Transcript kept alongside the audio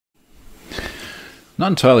Not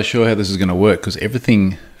entirely sure how this is going to work because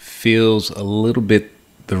everything feels a little bit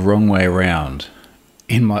the wrong way around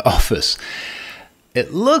in my office.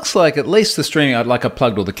 It looks like at least the streaming, I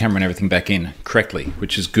plugged all the camera and everything back in correctly,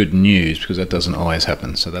 which is good news because that doesn't always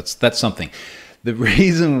happen. So that's something. The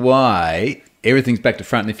reason why everything's back to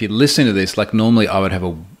front, and if you listen to this, like normally I would have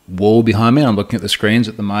a wall behind me. I'm looking at the screens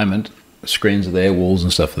at the moment. The screens are there, walls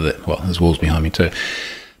and stuff are there. Well, there's walls behind me too.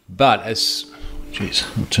 But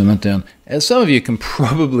I'll turn that down. As some of you can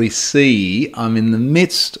probably see, I'm in the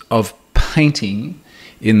midst of painting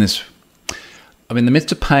in this. I'm in the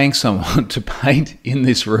midst of paying someone to paint in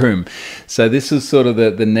this room. So this is sort of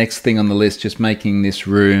the next thing on the list, just making this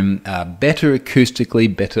room better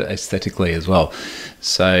acoustically, better aesthetically as well.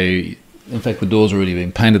 So, in fact, the doors are already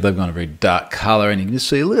been painted. They've gone a very dark colour, and you can just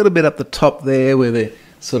see a little bit up the top there where they're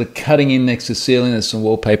sort of cutting in next to the ceiling. There's some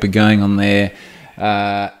wallpaper going on there.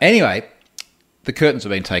 Anyway, the curtains have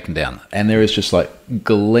been taken down, and there is just like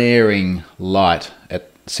glaring light at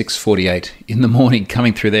 6:48 in the morning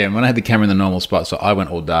coming through there. And when I had the camera in the normal spot, so I went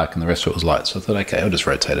all dark and the rest of it was light. So I thought, okay, I'll just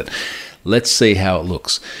rotate it. Let's see how it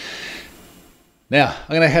looks. Now, I'm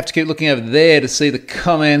going to have to keep looking over there to see the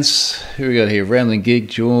comments. Who we got here? Rambling Geek,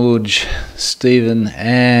 George, Stephen,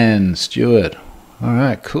 and Stuart. All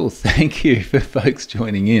right, cool. Thank you for folks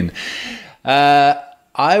joining in.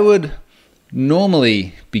 I would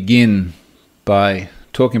normally begin by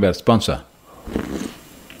talking about a sponsor,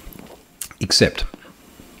 except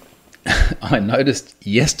I noticed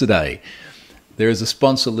yesterday there is a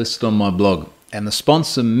sponsor listed on my blog, and the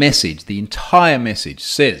sponsor message, the entire message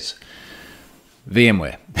says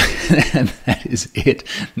VMware, and that is it.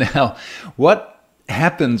 Now, what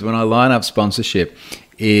happens when I line up sponsorship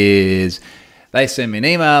is they send me an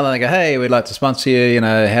email and they go, hey, we'd like to sponsor you,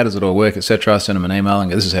 how does it all work, etc. I send them an email and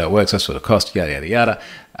go, this is how it works, that's what it costs, yada, yada, yada.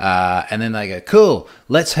 And then they go, cool,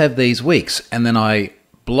 let's have these weeks. And then I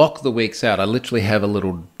block the weeks out. I literally have a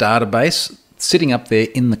little database sitting up there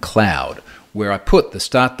in the cloud where I put the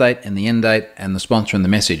start date and the end date and the sponsor and the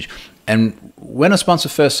message. And when a sponsor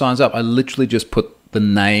first signs up, I literally just put the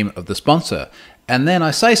name of the sponsor. And then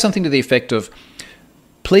I say something to the effect of,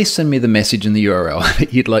 please send me the message and the URL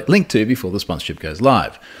that you'd like linked to before the sponsorship goes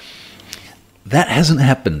live. That hasn't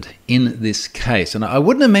happened in this case. And I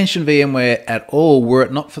wouldn't have mentioned VMware at all were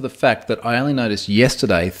it not for the fact that I only noticed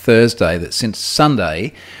yesterday, Thursday, that since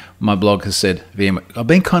Sunday, my blog has said VMware. I've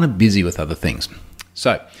been kind of busy with other things.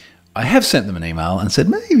 So I have sent them an email and said,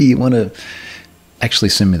 maybe you want to actually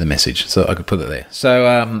send me the message so I could put it there.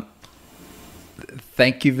 So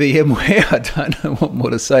thank you, VMware. I don't know what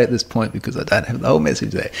more to say at this point because I don't have the whole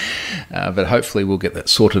message there. But hopefully we'll get that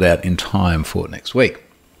sorted out in time for next week.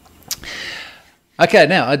 Okay,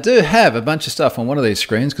 now I do have a bunch of stuff on one of these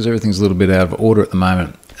screens because everything's a little bit out of order at the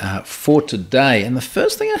moment for today. And the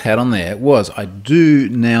first thing I had on there was I do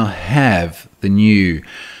now have the new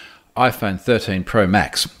iPhone 13 Pro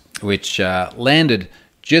Max, which landed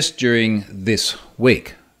just during this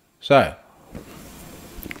week. So,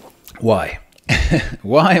 why?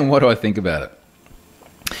 Why and what do I think about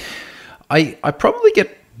it? I probably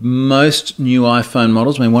get most new iPhone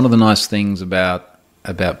models. I mean, one of the nice things about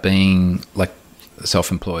being like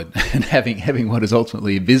self-employed and having what is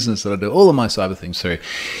ultimately a business that I do all of my cyber things through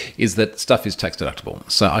is that stuff is tax deductible.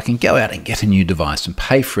 So I can go out and get a new device and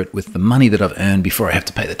pay for it with the money that I've earned before I have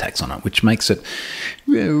to pay the tax on it, which makes it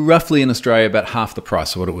roughly in Australia about half the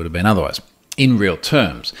price of what it would have been otherwise in real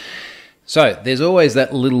terms. So there's always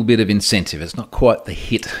that little bit of incentive. It's not quite the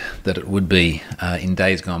hit that it would be in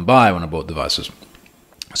days gone by when I bought devices.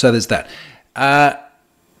 So there's that.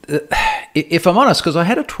 If I'm honest, because I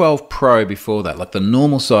had a 12 Pro before that, like the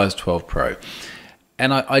normal size 12 Pro,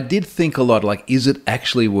 and I did think a lot, like, is it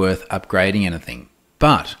actually worth upgrading anything?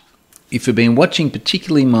 But if you've been watching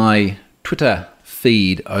particularly my Twitter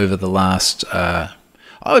feed over the last, I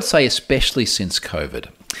would say especially since COVID,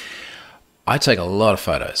 I take a lot of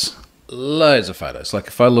photos, loads of photos. Like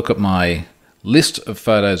if I look at my list of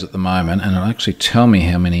photos at the moment, and it'll actually tell me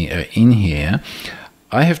how many are in here,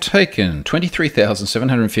 I have taken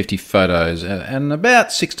 23,750 photos and about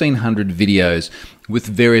 1,600 videos with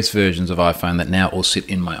various versions of iPhone that now all sit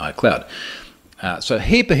in my iCloud. So a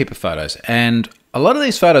heap of photos. And a lot of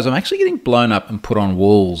these photos I'm actually getting blown up and put on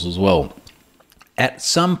walls as well. At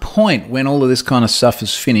some point when all of this kind of stuff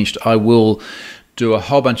is finished, I will do a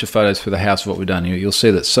whole bunch of photos for the house of what we've done. You'll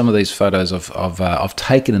see that some of these photos I've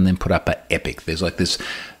taken and then put up are epic. There's like this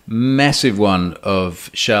massive one of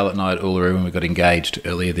Charlotte and I at Uluru when we got engaged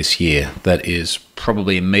earlier this year that is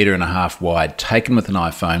probably 1.5 meters wide, taken with an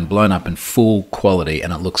iPhone, blown up in full quality,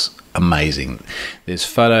 and it looks amazing. There's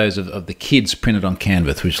photos of the kids printed on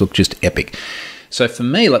canvas which look just epic. So for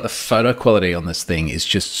me, like the photo quality on this thing is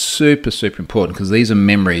just super, super important because these are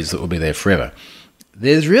memories that will be there forever.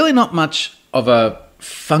 There's really not much of a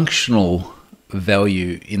functional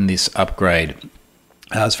value in this upgrade.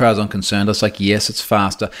 As far as I'm concerned, I was like, yes, it's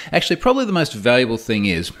faster. Actually, probably the most valuable thing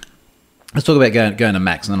is, let's talk about going to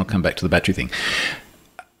max, and then I'll come back to the battery thing.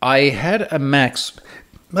 I had a max,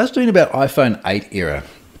 I was doing about iPhone 8 era,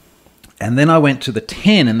 and then I went to the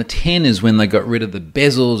 10, and the 10 is when they got rid of the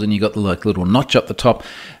bezels, and you got the like little notch up the top,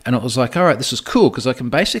 and it was like, all right, this is cool, because I can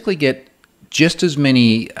basically get just as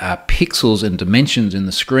many pixels and dimensions in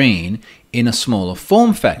the screen in a smaller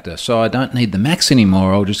form factor. So I don't need the max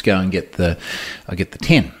anymore. I'll just go and get the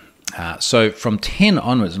 10. So from 10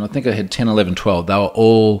 onwards, and I think I had 10, 11, 12, they were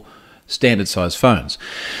all standard size phones.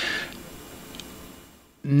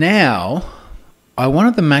 Now, I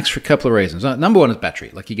wanted the max for a couple of reasons. Number one is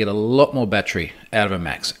battery. Like, you get a lot more battery out of a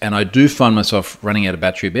max. And I do find myself running out of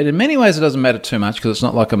battery a bit. In many ways, it doesn't matter too much because it's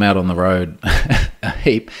not like I'm out on the road a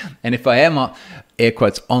heap. And if I am, air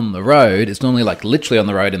quotes, on the road, it's normally like literally on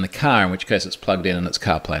the road in the car, in which case it's plugged in and it's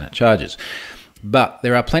CarPlay and it charges. But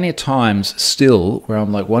there are plenty of times still where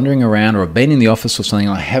I'm like wandering around, or I've been in the office or something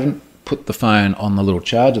and I haven't put the phone on the little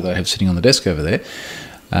charger that I have sitting on the desk over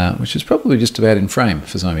there, which is probably just about in frame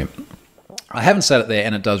for some of you. I haven't sat it there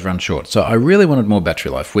and it does run short. So I really wanted more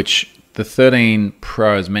battery life, which the 13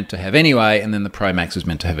 Pro is meant to have anyway, and then the Pro Max is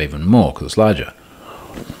meant to have even more because it's larger.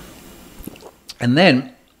 And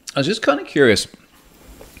then I was just kind of curious,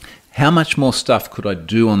 how much more stuff could I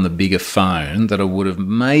do on the bigger phone that I would have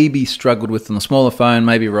maybe struggled with on the smaller phone,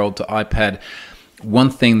 maybe rolled to iPad? One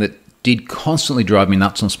thing that did constantly drive me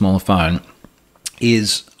nuts on a smaller phone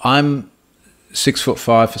is I'm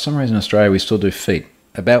 6'5". For some reason in Australia we still do feet.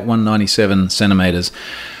 About 197 centimeters.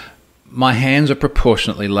 My hands are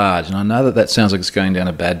proportionately large, and I know that sounds like it's going down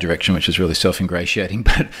a bad direction, which is really self-ingratiating,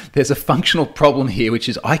 but there's a functional problem here, which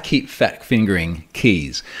is I keep fat fingering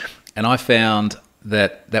keys, and I found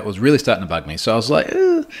that was really starting to bug me. So I was like,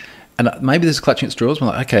 and maybe there's clutching at straws. I'm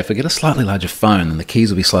like, okay, if I get a slightly larger phone, then the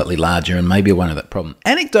keys will be slightly larger, and maybe I won't have that problem.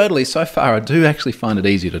 Anecdotally, so far, I do actually find it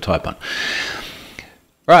easier to type on.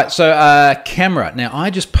 Right, so camera. Now, I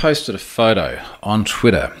just posted a photo on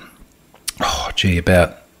Twitter,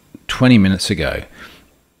 about 20 minutes ago,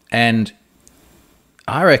 and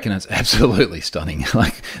I reckon it's absolutely stunning.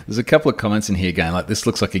 Like, there's a couple of comments in here going, like, this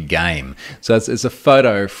looks like a game. So it's a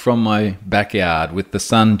photo from my backyard with the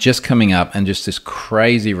sun just coming up and just this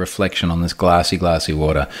crazy reflection on this glassy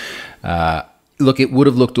water. Look, it would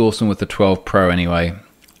have looked awesome with the 12 Pro anyway.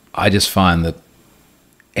 I just find that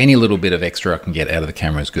any little bit of extra I can get out of the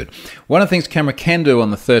camera is good. One of the things camera can do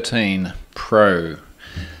on the 13 Pro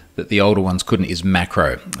that the older ones couldn't is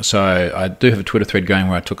macro. So I do have a Twitter thread going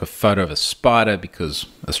where I took a photo of a spider, because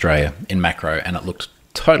Australia, in macro, and it looked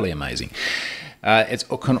totally amazing. It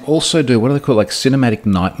can also do, what do they call it, like cinematic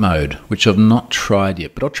night mode, which I've not tried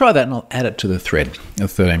yet, but I'll try that and I'll add it to the thread of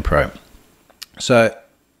 13 Pro. So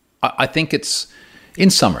I think it's, in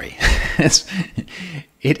summary,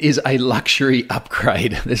 it is a luxury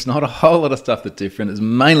upgrade. There's not a whole lot of stuff that's different. It's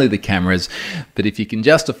mainly the cameras, but if you can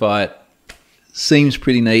justify it, seems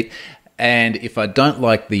pretty neat. And if I don't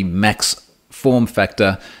like the max form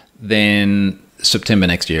factor, then September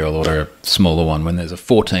next year I'll order a smaller one when there's a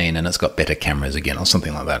 14 and it's got better cameras again or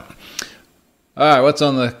something like that. All right, what's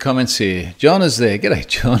on the comments here? John is there. G'day,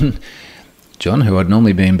 John. John, who I'd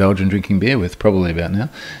normally be in Belgium drinking beer with, probably about now.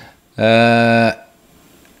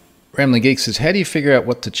 Ramley Geek says, how do you figure out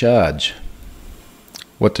what to charge?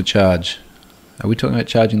 What to charge? Are we talking about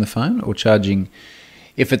charging the phone or charging?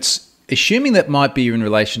 If it's assuming that might be in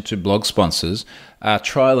relation to blog sponsors,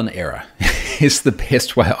 trial and error is the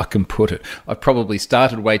best way I can put it. I probably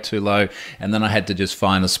started way too low, and then I had to just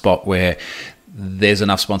find a spot where there's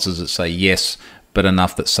enough sponsors that say yes, but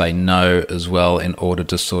enough that say no as well, in order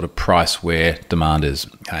to sort of price where demand is.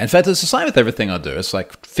 In fact, it's the same with everything I do. It's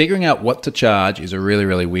like figuring out what to charge is a really,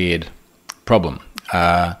 really weird problem.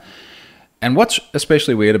 And what's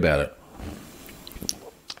especially weird about it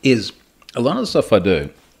is a lot of the stuff I do,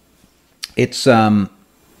 it's not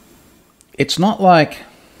like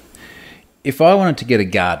if I wanted to get a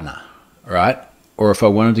gardener, right? Or if I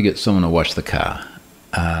wanted to get someone to wash the car,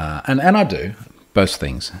 and I do both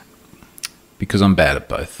things, because I'm bad at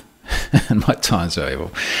both and my time's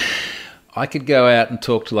valuable. I could go out and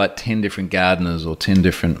talk to like 10 different gardeners or 10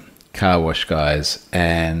 different car wash guys,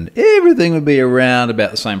 and everything would be around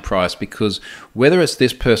about the same price, because whether it's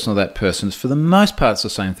this person or that person, for the most part it's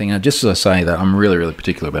the same thing. And just as I say that, I'm really, really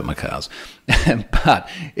particular about my cars. But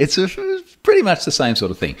it's pretty much the same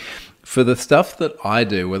sort of thing. For the stuff that I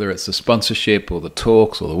do, whether it's the sponsorship or the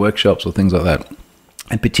talks or the workshops or things like that,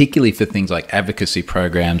 and particularly for things like advocacy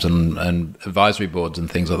programs and advisory boards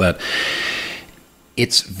and things like that,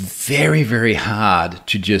 it's very, very hard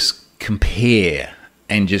to just compare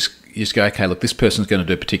and just go, okay, look, this person's going to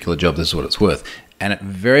do a particular job, this is what it's worth. And it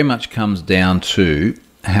very much comes down to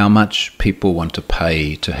how much people want to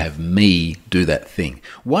pay to have me do that thing.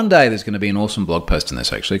 One day there's going to be an awesome blog post on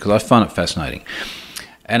this, actually, because I find it fascinating.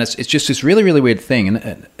 And it's just this really, really weird thing.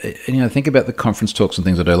 And you know, think about the conference talks and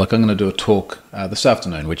things I do. Like, I'm going to do a talk this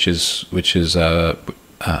afternoon, which is I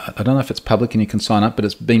don't know if it's public and you can sign up, but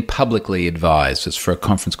it's been publicly advised. It's for a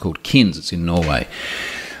conference called KINS. It's in Norway.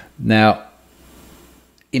 Now,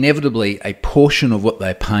 inevitably, a portion of what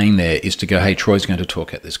they're paying there is to go, hey, Troy's going to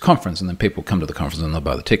talk at this conference, and then people come to the conference and they'll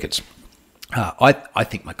buy the tickets. I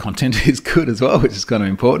think my content is good as well, which is kind of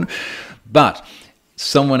important. But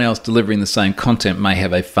someone else delivering the same content may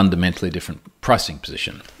have a fundamentally different pricing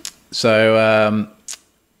position. So,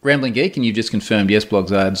 Rambling Geek, and you've just confirmed, yes,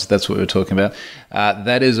 blogs ads, that's what we were talking about.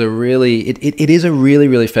 That is a really, it is a really,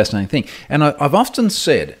 really fascinating thing. And I've often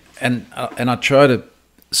said, and I try to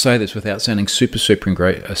say this without sounding super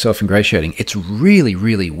self-ingratiating, it's really,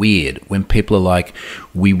 really weird when people are like,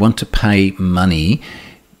 we want to pay money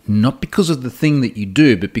not because of the thing that you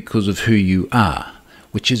do, but because of who you are,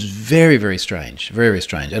 which is very, very strange, very, very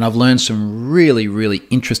strange. And I've learned some really, really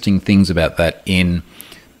interesting things about that in,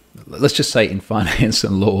 let's just say, in finance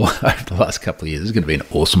and law over the last couple of years. There's going to be an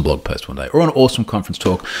awesome blog post one day, or an awesome conference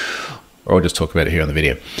talk, or I'll just talk about it here on the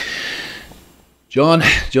video. John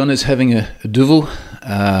is having a duvel.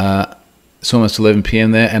 It's almost 11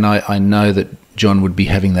 p.m. there, and I know that John would be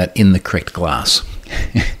having that in the correct glass.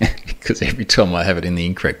 Because every time I have it in the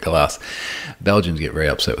incorrect glass, Belgians get very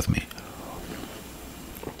upset with me.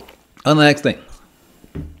 On the next thing.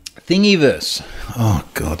 Thingiverse. Oh,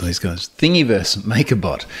 God, these guys. Thingiverse,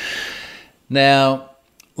 MakerBot. Now,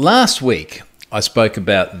 last week, I spoke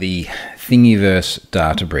about the Thingiverse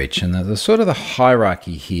data breach, and the sort of the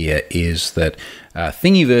hierarchy here is that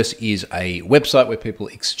Thingiverse is a website where people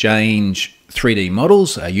exchange 3D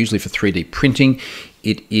models, usually for 3D printing.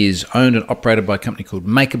 It is owned and operated by a company called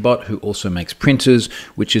MakerBot, who also makes printers,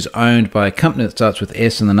 which is owned by a company that starts with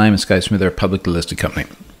S, and the name escapes me. They're a publicly listed company.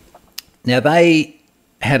 Now, they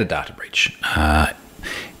had a data breach.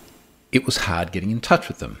 It was hard getting in touch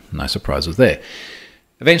with them. No surprises there.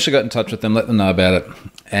 Eventually got in touch with them, let them know about it,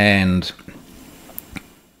 and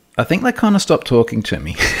I think they kind of stopped talking to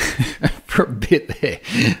me for a bit there.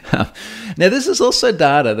 Now, this is also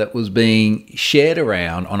data that was being shared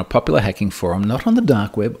around on a popular hacking forum, not on the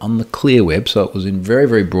dark web, on the clear web, so it was in very,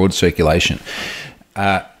 very broad circulation.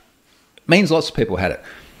 Means lots of people had it.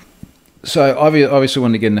 So obviously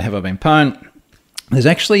wanted to get into Have I Been Pwned. There's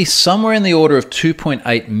actually somewhere in the order of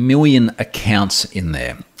 2.8 million accounts in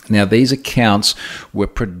there. Now, these accounts were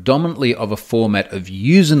predominantly of a format of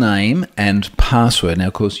username and password. Now,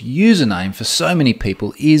 of course, username for so many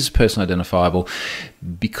people is personally identifiable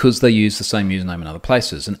because they use the same username in other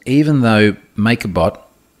places. And even though MakerBot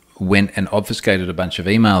went and obfuscated a bunch of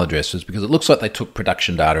email addresses, because it looks like they took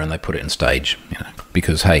production data and they put it in stage,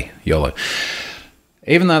 because, hey, YOLO.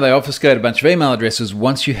 Even though they obfuscated a bunch of email addresses,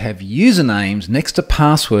 once you have usernames next to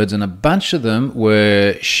passwords, and a bunch of them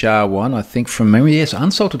were SHA-1, I think from memory, yes,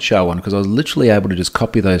 unsalted SHA-1, because I was literally able to just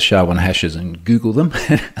copy those SHA-1 hashes and Google them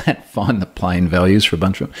and find the plain values for a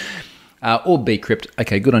bunch of them. Or bcrypt.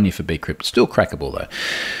 Okay, good on you for bcrypt. Still crackable, though.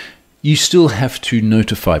 You still have to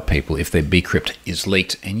notify people if their bcrypt is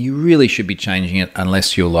leaked, and you really should be changing it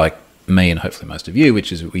unless you're like me and hopefully most of you,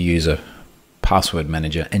 which is we use a password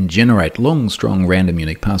manager and generate long, strong, random,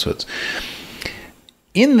 unique passwords.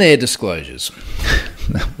 In their disclosures,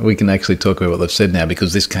 we can actually talk about what they've said now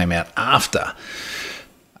because this came out after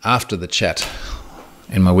the chat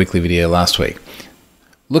in my weekly video last week.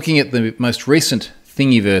 Looking at the most recent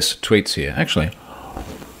Thingiverse tweets here, actually,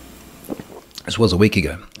 this was a week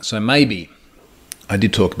ago, so maybe I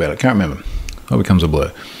did talk about it, can't remember. It becomes a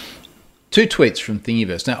blur. 2 tweets from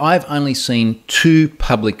Thingiverse. Now, I've only seen 2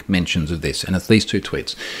 public mentions of this, and it's these 2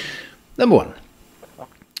 tweets. Number 1,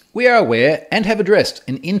 we are aware and have addressed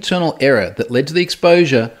an internal error that led to the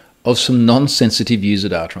exposure of some non-sensitive user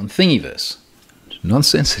data on Thingiverse.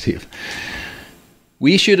 Non-sensitive.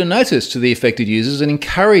 We issued a notice to the affected users and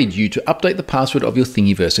encourage you to update the password of your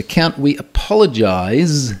Thingiverse account. We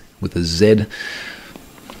apologize, with a Z,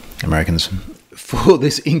 Americans, for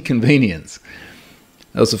this inconvenience.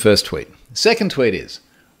 That was the first tweet. The second tweet is,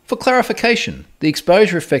 for clarification, the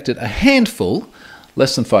exposure affected a handful,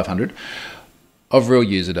 less than 500, of real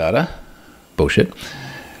user data. Bullshit.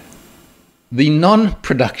 The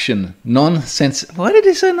non-production, why did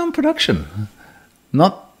he say non-production?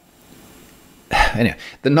 Not Anyway,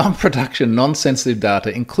 the non-production, non-sensitive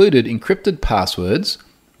data included encrypted passwords,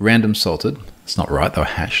 random salted. It's not right; they were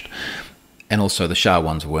hashed, and also the SHA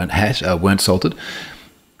ones weren't weren't salted.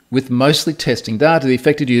 With mostly testing data, the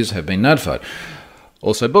affected users have been notified.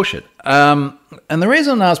 Also bullshit. And the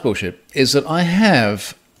reason that's bullshit is that I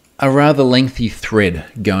have a rather lengthy thread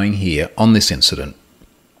going here on this incident,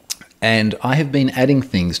 and I have been adding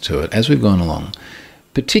things to it as we've gone along,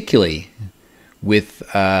 particularly with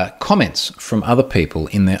comments from other people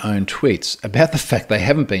in their own tweets about the fact they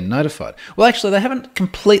haven't been notified. Well, actually, they haven't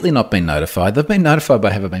completely not been notified. They've been notified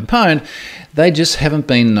by Have It Been Pwned. They just haven't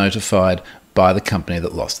been notified by the company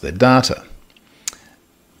that lost their data,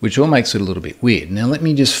 which all makes it a little bit weird. Now, let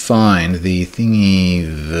me just find the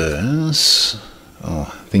Thingiverse.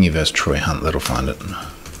 Oh, Thingiverse Troy Hunt, that'll find it.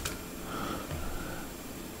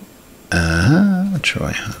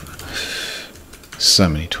 Troy Hunt. So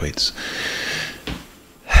many tweets.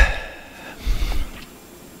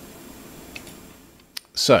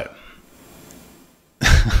 So,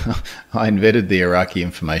 I invented the Iraqi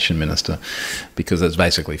information minister because that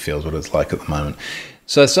basically feels what it's like at the moment.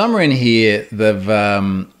 So somewhere in here, they've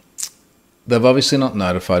obviously not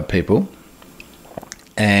notified people,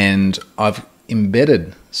 and I've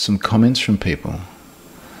embedded some comments from people,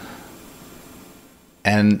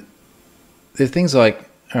 and there are things like,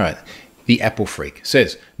 all right, the Apple Freak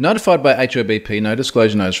says, notified by HOBP, no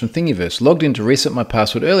disclosure notice from Thingiverse. Logged in to reset my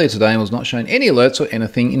password earlier today and was not shown any alerts or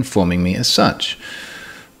anything informing me as such.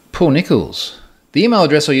 Paul Nichols. The email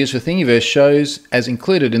address I use for Thingiverse shows as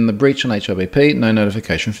included in the breach on HOBP, no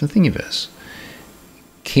notification from Thingiverse.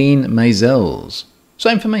 Keen Mazels.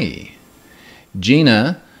 Same for me.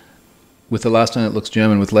 Gina, with the last name that looks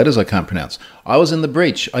German with letters I can't pronounce. I was in the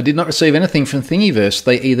breach. I did not receive anything from Thingiverse.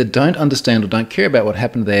 They either don't understand or don't care about what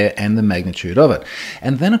happened there and the magnitude of it.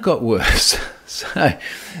 And then it got worse. So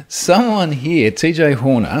someone here, TJ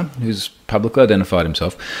Horner, who's publicly identified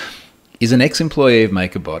himself, is an ex-employee of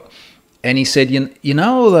MakerBot, and he said, you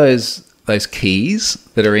know all those keys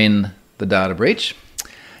that are in the data breach?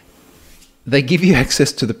 They give you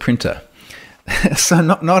access to the printer. So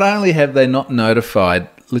not only have they not notified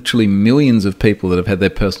literally millions of people that have had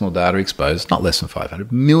their personal data exposed, not less than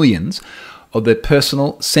 500, millions of their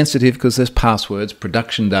personal, sensitive, because there's passwords,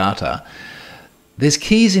 production data, there's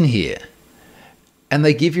keys in here, and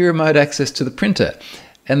they give you remote access to the printer.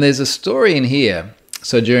 And there's a story in here.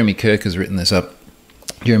 So Jeremy Kirk has written this up.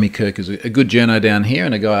 Jeremy Kirk is a good journo down here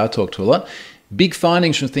and a guy I talk to a lot. Big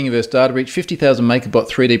findings from Thingiverse data breach. 50,000 MakerBot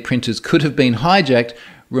 3D printers could have been hijacked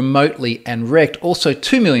remotely and wrecked. Also,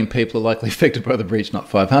 2 million people are likely affected by the breach, not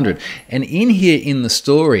 500. And in here in the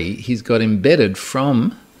story, he's got embedded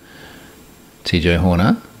from TJ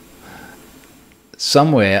Horner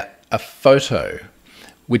somewhere a photo,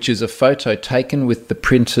 which is a photo taken with the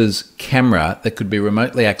printer's camera that could be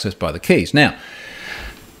remotely accessed by the keys. Now,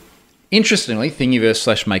 interestingly,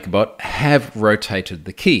 Thingiverse/MakerBot have rotated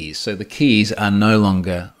the keys, so the keys are no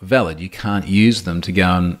longer valid. You can't use them to go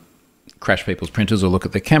and crash people's printers or look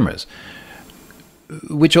at their cameras,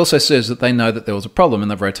 which also says that they know that there was a problem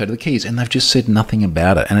and they've rotated the keys, and they've just said nothing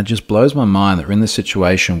about it. And it just blows my mind that we're in this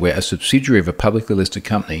situation where a subsidiary of a publicly listed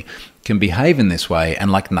company can behave in this way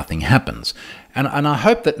and like nothing happens. And I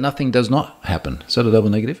hope that nothing does not happen. Is that a double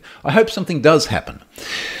negative? I hope something does happen.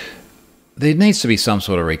 There needs to be some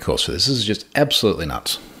sort of recourse for this. This is just absolutely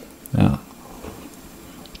nuts. Yeah.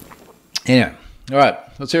 Anyway, all right,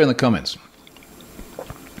 let's hear in the comments.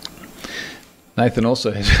 Nathan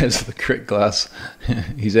also has the correct glass.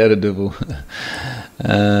 He's out of double.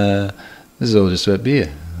 This is all just about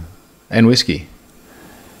beer and whiskey.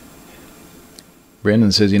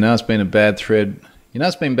 Brendan says, it's been a bad thread.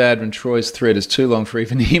 It's been bad when Troy's thread is too long for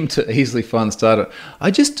even him to easily find the starter. I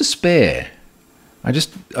just despair.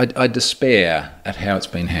 I despair at how it's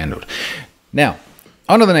been handled. Now,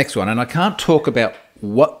 on to the next one. And I can't talk about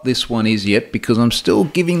what this one is yet because I'm still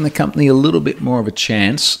giving the company a little bit more of a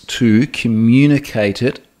chance to communicate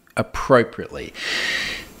it appropriately.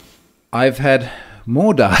 I've had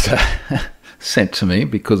more data sent to me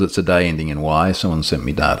because it's a day ending in Y. Someone sent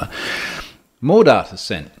me data. More data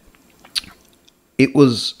sent. It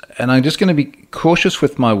was, and I'm just going to be cautious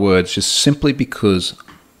with my words just simply because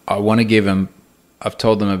I want to give them, I've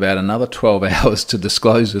told them about another 12 hours to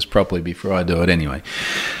disclose this properly before I do it anyway.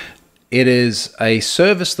 It is a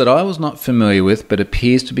service that I was not familiar with, but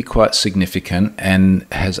appears to be quite significant and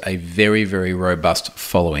has a very, very robust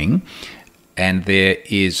following. And there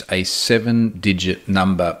is a 7-digit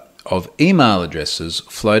number of email addresses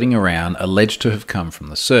floating around alleged to have come from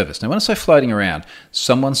the service. Now, when I say floating around,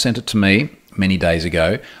 someone sent it to me many days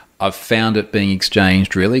ago. I've found it being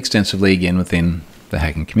exchanged really extensively again within the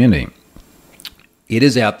hacking community. It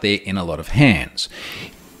is out there in a lot of hands.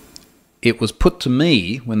 It was put to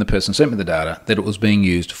me when the person sent me the data that it was being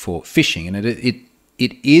used for phishing, and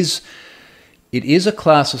it is a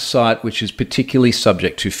class of site which is particularly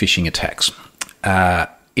subject to phishing attacks.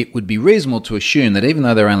 It would be reasonable to assume that even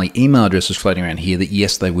though there are only email addresses floating around here, that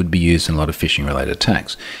yes, they would be used in a lot of phishing-related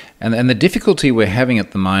attacks. And the difficulty we're having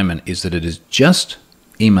at the moment is that it is just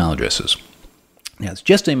email addresses. Now, it's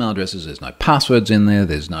just email addresses. There's no passwords in there.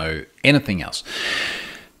 There's no anything else.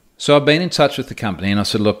 So I've been in touch with the company and I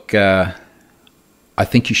said, look, I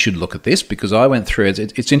think you should look at this, because I went through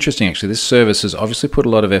it. It's interesting, actually. This service has obviously put a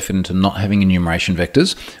lot of effort into not having enumeration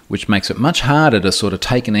vectors, which makes it much harder to sort of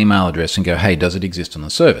take an email address and go, hey, does it exist on the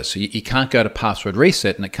service? So you can't go to password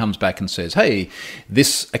reset and it comes back and says, hey,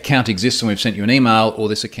 this account exists and we've sent you an email, or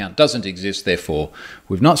this account doesn't exist, therefore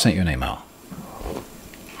we've not sent you an email.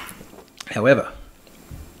 However,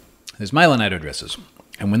 there's Mailinator addresses.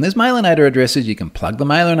 And when there's Mailinator addresses, you can plug the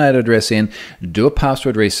Mailinator address in, do a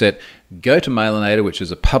password reset, go to Mailinator, which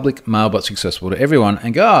is a public mailbox accessible to everyone,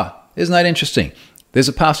 and go, isn't that interesting? There's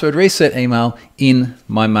a password reset email in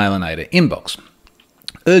my Mailinator inbox.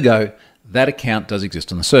 Ergo, that account does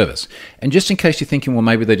exist on the service. And just in case you're thinking, well,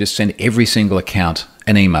 maybe they just send every single account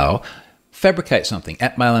an email, fabricate something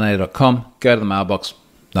at mailinator.com, go to the mailbox,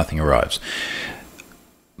 nothing arrives.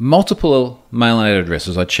 Multiple Mailinator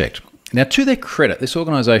addresses I checked. Now, to their credit, this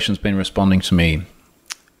organisation's been responding to me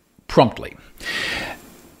promptly.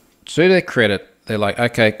 To their credit, they're like,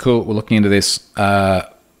 okay, cool, we're looking into this.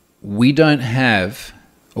 We don't have,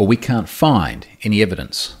 or we can't find any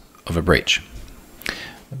evidence of a breach.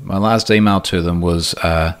 My last email to them was,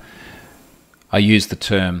 I used the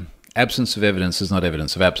term, absence of evidence is not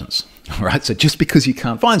evidence of absence. Right? So just because you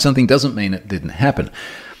can't find something doesn't mean it didn't happen.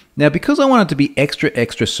 Now, because I wanted to be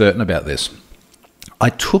extra certain about this, I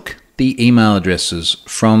took the email addresses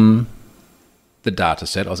from the data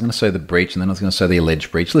set. I was going to say the breach, and then I was going to say the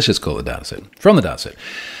alleged breach. Let's just call it the data set. From the data set.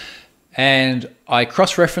 And I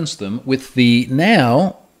cross-referenced them with the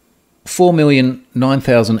now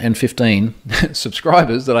 4,009,015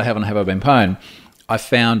 subscribers that I have on Have I Been Pwned. I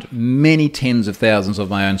found many tens of thousands of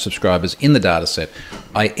my own subscribers in the data set.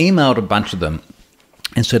 I emailed a bunch of them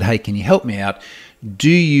and said, hey, can you help me out?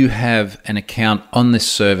 Do you have an account on this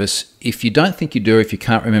service? If you don't think you do, or if you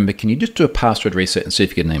can't remember, can you just do a password reset and see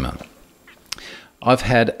if you get an email? I've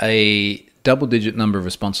had a double-digit number of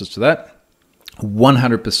responses to that.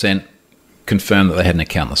 100% confirmed that they had an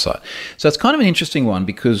account on the site. So it's kind of an interesting one,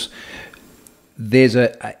 because there's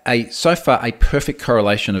so far a perfect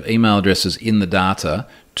correlation of email addresses in the data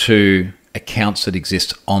to accounts that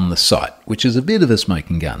exist on the site, which is a bit of a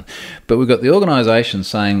smoking gun. But we've got the organisation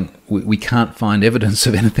saying we can't find evidence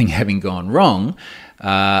of anything having gone wrong,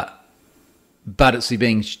 but it's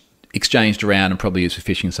being exchanged around and probably used for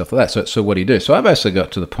phishing and stuff like that. So what do you do? So I basically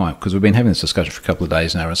got to the point, because we've been having this discussion for a couple of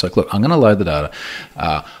days now, and it's like, look, I'm going to load the data.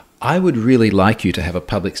 I would really like you to have a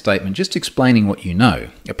public statement just explaining what you know.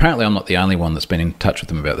 Apparently I'm not the only one that's been in touch with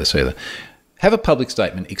them about this either. Have a public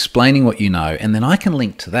statement explaining what you know, and then I can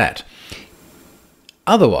link to that.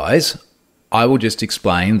 Otherwise, I will just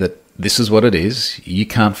explain that this is what it is. You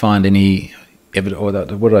can't find any evidence, or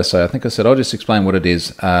what did I say? I think I said I'll just explain what it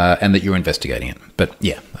is, and that you're investigating it. But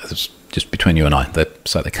yeah, it's just between you and I.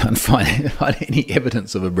 So they can't find any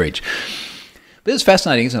evidence of a breach. But it's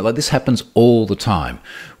fascinating, isn't it? Like, this happens all the time,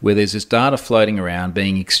 where there's this data floating around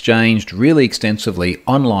being exchanged really extensively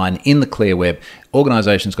online in the clear web.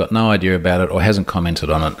 Organisation's got no idea about it or hasn't commented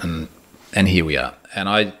on it, and here we are. And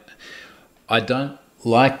I don't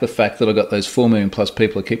like the fact that I've got those 4 million plus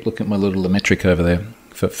people. I keep looking at my little metric over there.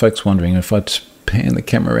 For folks wondering, if I pan the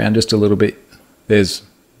camera around just a little bit, there's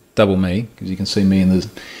double me, because you can see me in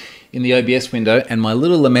the OBS window, and my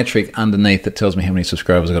little metric underneath that tells me how many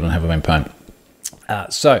subscribers I've got on Have I Been Pwned.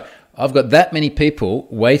 So I've got that many people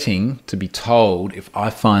waiting to be told if I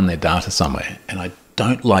find their data somewhere, and I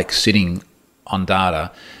don't like sitting on data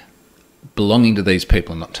belonging to these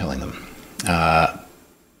people and not telling them.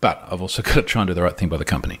 But I've also got to try and do the right thing by the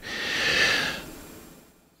company.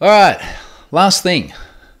 All right, last thing,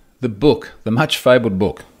 the book, the much fabled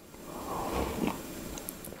book.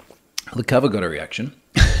 The cover got a reaction.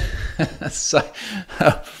 So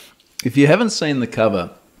if you haven't seen the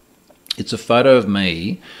cover, it's a photo of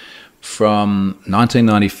me from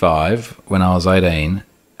 1995 when I was 18,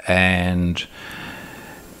 and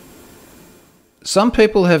some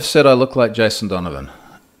people have said I look like Jason Donovan.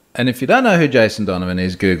 And if you don't know who Jason Donovan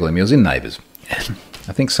is, Google him. He was in Neighbours.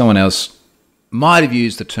 I think someone else might have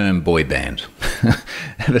used the term boy band.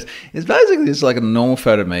 But it's basically just like a normal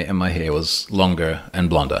photo of me, and my hair was longer and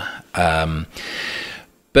blonder.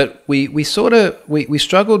 But we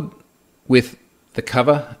struggled with the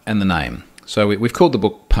cover and the name. So we've called the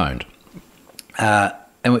book Pwned.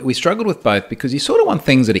 And we struggled with both because you sort of want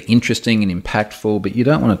things that are interesting and impactful, but you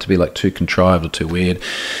don't want it to be like too contrived or too weird.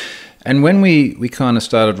 And when we kind of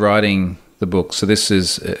started writing the book, so this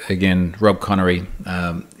is, again, Rob Connery,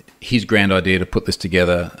 his grand idea to put this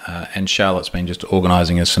together, and Charlotte's been just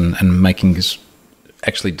organising us and making us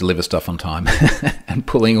actually deliver stuff on time and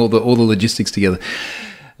pulling all the logistics together.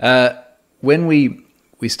 When we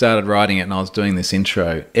started writing it and I was doing this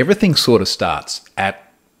intro, everything sort of starts at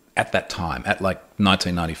that time, at like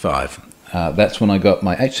 1995. That's when I got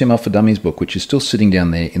my HTML for Dummies book, which is still sitting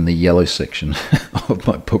down there in the yellow section of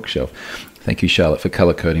my bookshelf. Thank you, Charlotte, for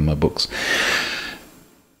color coding my books.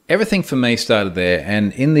 Everything for me started there,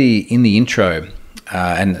 and in the intro,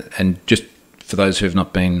 and just for those who have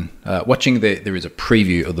not been watching, there is a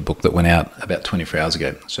preview of the book that went out about 24 hours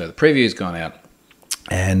ago. So the preview has gone out,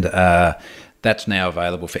 and that's now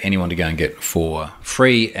available for anyone to go and get for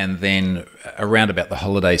free. And then around about the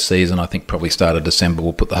holiday season, I think probably start of December,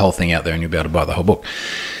 we'll put the whole thing out there and you'll be able to buy the whole book.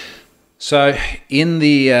 So in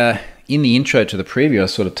the intro to the preview, I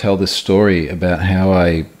sort of tell this story about how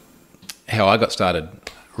I got started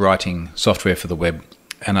writing software for the web.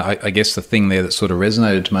 And I guess the thing there that sort of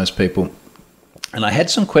resonated to most people, and I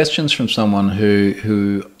had some questions from someone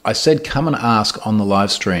who I said, come and ask on the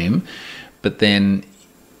live stream, but then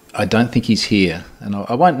I don't think he's here, and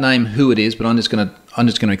I won't name who it is, but I'm just going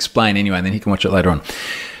to explain anyway, and then he can watch it later on.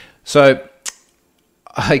 So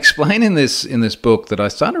I explain in this book that I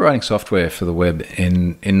started writing software for the web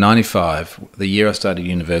in 95, the year I started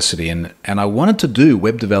university, and I wanted to do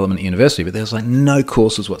web development at university, but there was like no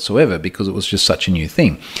courses whatsoever because it was just such a new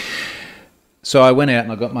thing. So I went out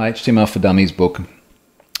and I got my HTML for Dummies book,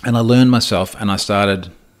 and I learned myself, and I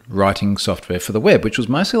started writing software for the web, which was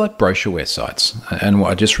mostly like brochureware sites. And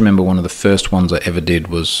I just remember one of the first ones I ever did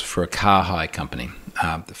was for a car hire company.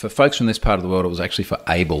 For folks from this part of the world, it was actually for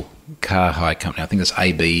Able Car Hire Company. I think it's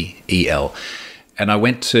ABEL. And I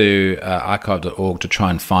went to archive.org to try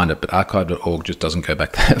and find it, but archive.org just doesn't go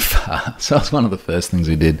back that far. So that's one of the first things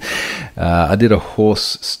we did. I did a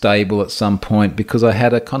horse stable at some point because I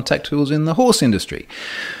had a contact who was in the horse industry.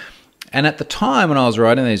 And at the time when I was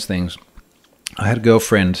writing these things, I had a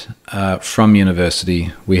girlfriend from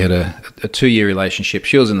university. We had a 2-year relationship.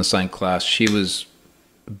 She was in the same class. She was,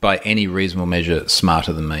 by any reasonable measure,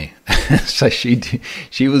 smarter than me. So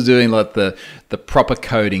she was doing like the proper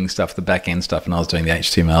coding stuff, the back end stuff, and I was doing the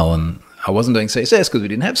HTML. And I wasn't doing CSS because we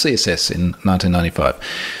didn't have CSS in 1995,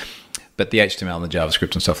 but the HTML and the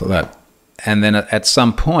JavaScript and stuff like that. And then at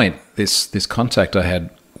some point, this contact I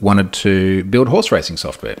had wanted to build horse racing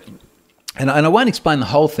software. And I won't explain the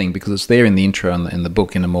whole thing because it's there in the intro and in the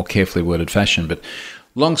book in a more carefully worded fashion. But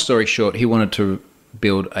long story short, he wanted to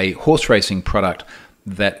build a horse racing product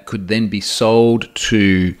that could then be sold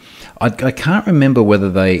to, I can't remember whether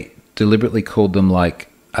they deliberately called them like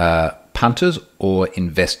punters or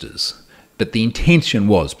investors. But the intention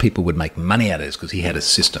was people would make money out of this because he had a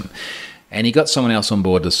system. And he got someone else on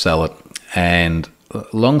board to sell it. And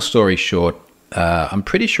long story short, I'm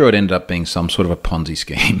pretty sure it ended up being some sort of a Ponzi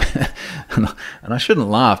scheme. And I shouldn't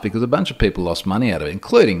laugh because a bunch of people lost money out of it,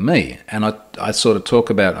 including me. And I sort of talk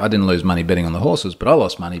about, I didn't lose money betting on the horses, but I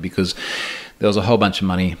lost money because there was a whole bunch of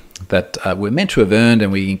money that we're meant to have earned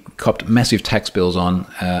and we copped massive tax bills on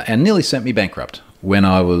and nearly sent me bankrupt when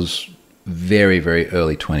I was very, very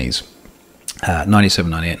early 20s, 97,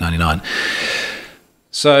 98, 99.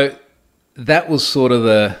 So that was sort of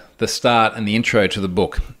the start and the intro to the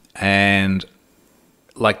book. And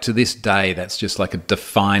like to this day, that's just like a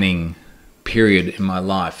defining period in my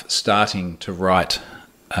life, starting to write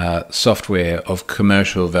software of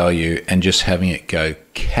commercial value and just having it go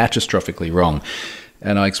catastrophically wrong.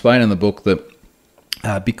 And I explain in the book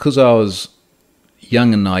that because I was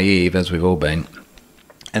young and naive, as we've all been,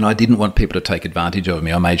 and I didn't want people to take advantage of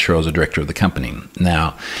me, I made sure I was a director of the company.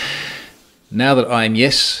 Now that I am,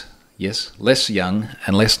 yes, less young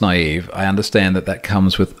and less naive, I understand that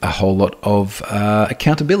comes with a whole lot of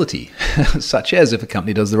accountability, such as if a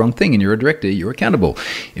company does the wrong thing and you're a director, you're accountable.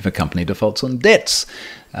 If a company defaults on debts,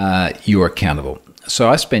 you're accountable. So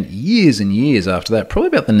I spent years and years after that, probably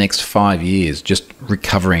about the next 5 years, just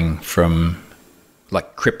recovering from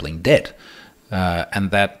like crippling debt.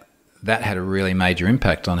 And that had a really major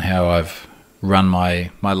impact on how I've run my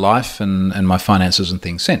life and my finances and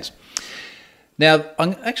things since. Now,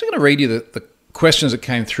 I'm actually going to read you the questions that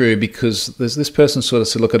came through because there's this person sort of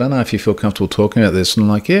said, look, I don't know if you feel comfortable talking about this. And I'm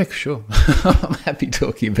like, yeah, sure. I'm happy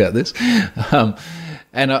talking about this.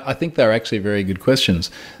 And I think they're actually very good questions.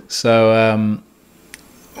 So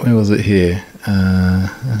where was it here?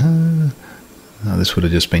 This would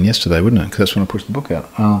have just been yesterday, wouldn't it? Because that's when I pushed the book out.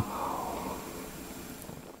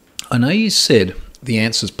 I know you said the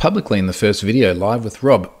answers publicly in the first video, live with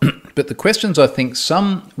Rob, but the questions I think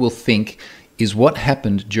some will think is what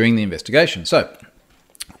happened during the investigation. So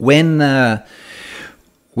when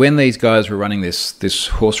these guys were running this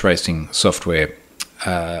horse racing software,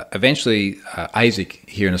 eventually ASIC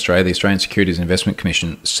here in Australia, the Australian Securities and Investment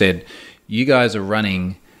Commission, said, you guys are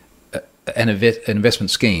running an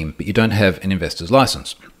investment scheme, but you don't have an investor's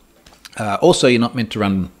license. Also, you're not meant to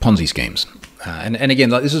run Ponzi schemes. And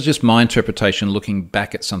again, this is just my interpretation looking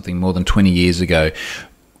back at something more than 20 years ago,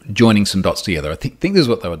 joining some dots together. I think this is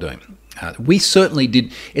what they were doing. We certainly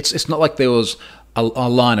did. It's not like there was a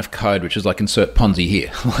line of code which is like insert Ponzi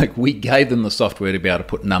here. Like, we gave them the software to be able to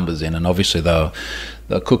put numbers in, and obviously they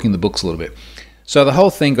were cooking the books a little bit. So the whole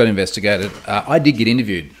thing got investigated. I did get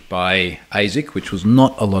interviewed by ASIC, which was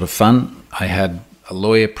not a lot of fun. I had a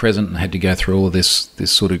lawyer present and had to go through all of this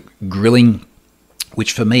sort of grilling,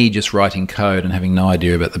 which for me, just writing code and having no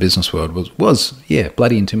idea about the business world was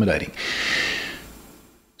bloody intimidating.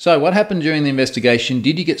 So what happened during the investigation?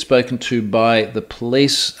 Did you get spoken to by the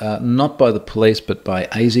police? Not by the police, but by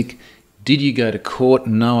ASIC. Did you go to court?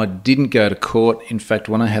 No, I didn't go to court. In fact,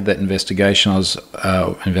 when I had that interview,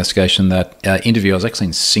 I was actually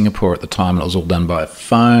in Singapore at the time, and it was all done by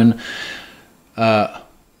phone.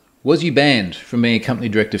 Was you banned from being a company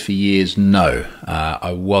director for years? No,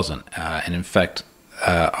 I wasn't. And in fact,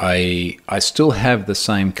 I still have the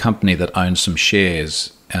same company that owns some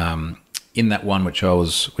shares in that one which I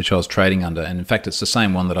was trading under, and in fact, it's the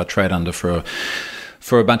same one that I trade under for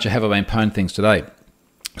a bunch of Have I Been Pwned things today.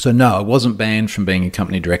 So no, I wasn't banned from being a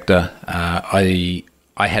company director. I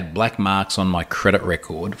had black marks on my credit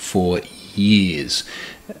record for years,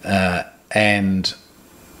 and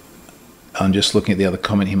I'm just looking at the other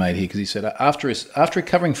comment he made here, because he said, after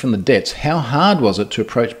recovering from the debts, how hard was it to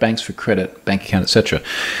approach banks for credit, bank account, etc.?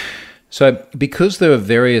 So because there were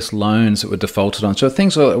various loans that were defaulted on, so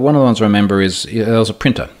things, one of the ones I remember is there was a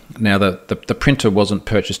printer. Now the printer wasn't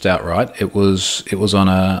purchased outright. It was on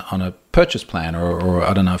a purchase plan, or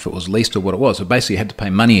I don't know if it was leased or what it was. So basically you had to pay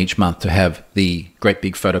money each month to have the great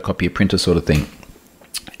big photocopier printer sort of thing.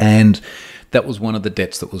 And that was one of the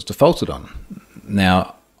debts that was defaulted on.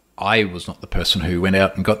 Now, I was not the person who went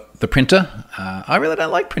out and got the printer. I really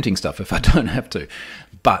don't like printing stuff if I don't have to.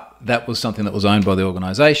 But that was something that was owned by the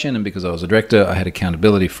organisation, and because I was a director, I had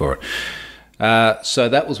accountability for it. So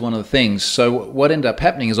that was one of the things. So what ended up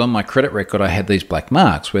happening is on my credit record, I had these black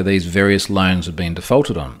marks where these various loans had been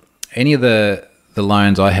defaulted on. Any of the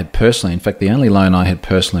loans I had personally, in fact, the only loan I had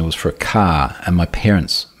personally was for a car, and my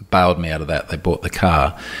parents bailed me out of that. They bought the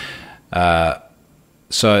car.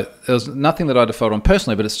 So there was nothing that I defaulted on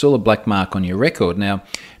personally, but it's still a black mark on your record. Now,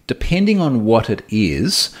 depending on what it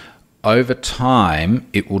is, over time,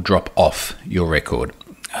 it will drop off your record.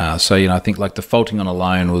 So, I think like defaulting on a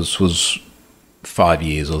loan was 5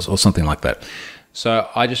 years or something like that. So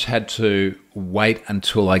I just had to wait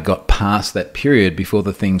until I got past that period before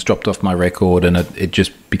the things dropped off my record, and it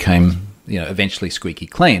just became, eventually squeaky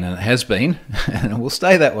clean. And it has been, and it will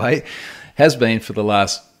stay that way, has been for the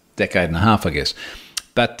last decade and a half, I guess.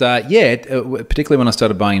 But particularly when I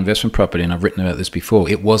started buying investment property, and I've written about this before,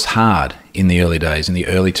 it was hard in the early days, in the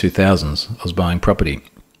early 2000s, I was buying property.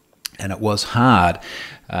 And it was hard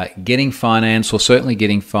getting finance, or certainly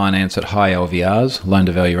getting finance at high LVRs,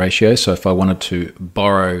 loan-to-value ratio. So if I wanted to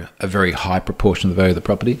borrow a very high proportion of the value of the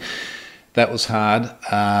property, that was hard.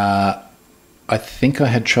 I think I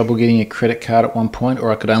had trouble getting a credit card at one point,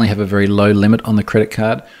 or I could only have a very low limit on the credit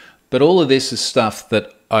card. But all of this is stuff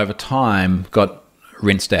that over time got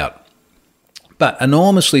rinsed out. But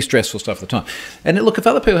enormously stressful stuff at the time. And look, if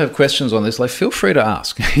other people have questions on this, feel free to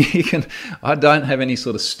ask. I don't have any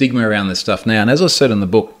sort of stigma around this stuff now. And as I said in the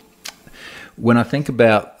book, when I think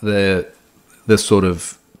about the sort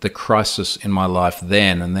of the crisis in my life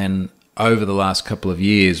then, and then over the last couple of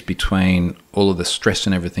years between all of the stress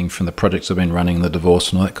and everything from the projects I've been running, the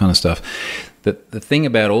divorce and all that kind of stuff, the thing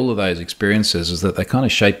about all of those experiences is that they kind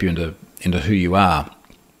of shape you into who you are.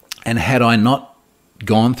 And had I not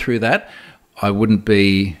gone through that, I wouldn't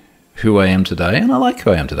be who I am today, and I like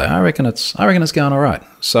who I am today. I reckon it's going all right.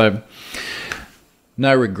 So,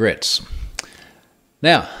 no regrets.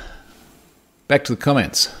 Now, back to the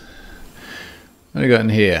comments. What have we got in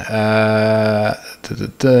here?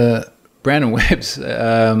 Brandon Webbs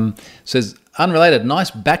says, unrelated,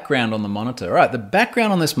 nice background on the monitor. All right, the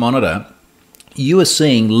background on this monitor, you are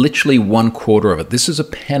seeing literally 1/4 of it. This is a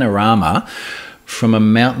panorama from a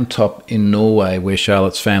mountaintop in Norway where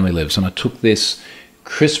Charlotte's family lives. And I took this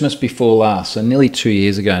Christmas before last, so nearly 2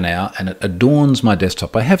 years ago now, and it adorns my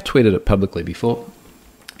desktop. I have tweeted it publicly before.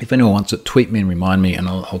 If anyone wants it, tweet me and remind me, and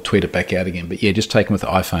I'll tweet it back out again. But yeah, just taken with the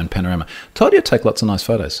iPhone panorama. Told you I take lots of nice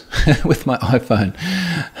photos with my iPhone.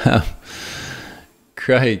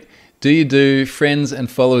 Craig, do you do friends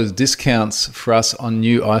and followers discounts for us on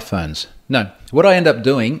new iPhones? No. What I end up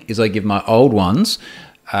doing is I give my old ones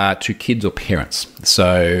to kids or parents.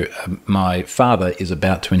 So my father is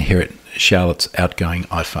about to inherit Charlotte's outgoing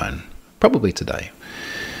iPhone, probably today.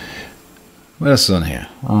 What else is on here?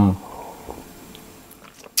 Oh.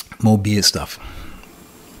 More beer stuff.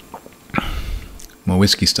 More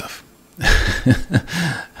whiskey stuff.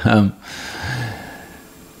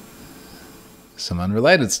 Some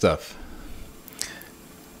unrelated stuff.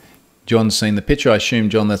 John's seen the picture. I assume,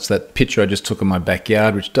 John, that's that picture I just took of my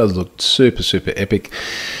backyard, which does look super, super epic.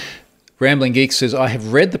 Rambling Geek says, I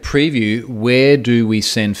have read the preview. Where do we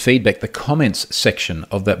send feedback? The comments section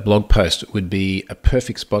of that blog post would be a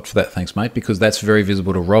perfect spot for that. Thanks, mate, because that's very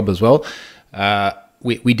visible to Rob as well.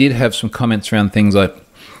 We did have some comments around things like,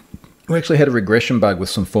 we actually had a regression bug with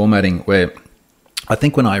some formatting where I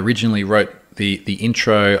think when I originally wrote the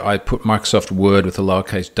intro, I put Microsoft Word with a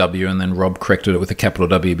lowercase w, and then Rob corrected it with a capital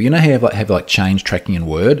W. But you know how you have change tracking in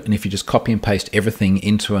Word? And if you just copy and paste everything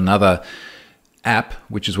into another app,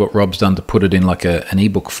 which is what Rob's done to put it in like an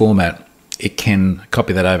ebook format, it can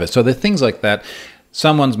copy that over. So there are things like that.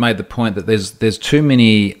 Someone's made the point that there's too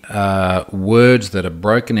many words that are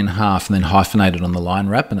broken in half and then hyphenated on the line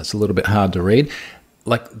wrap, and it's a little bit hard to read.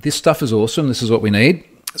 Like, this stuff is awesome. This is what we need.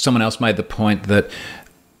 Someone else made the point that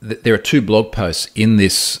there are 2 blog posts in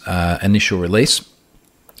this initial release.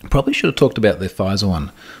 Probably should have talked about the Pfizer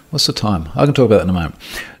one. What's the time? I can talk about that in a moment.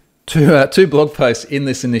 Two blog posts in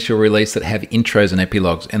this initial release that have intros and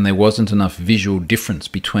epilogues, and there wasn't enough visual difference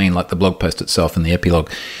between like the blog post itself and the epilogue.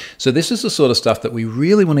 So this is the sort of stuff that we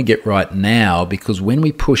really want to get right now, because when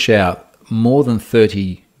we push out more than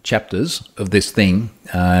 30 chapters of this thing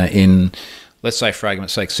in, let's say for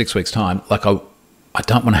argument's sake, 6 weeks' time, like I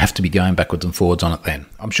don't want to have to be going backwards and forwards on it then.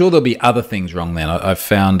 I'm sure there'll be other things wrong then. I've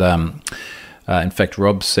found, in fact,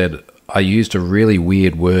 Rob said I used a really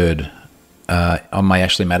weird word on my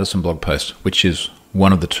Ashley Madison blog post, which is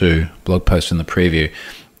one of the 2 blog posts in the preview.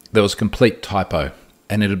 There was a complete typo,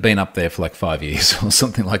 and it had been up there for like 5 years or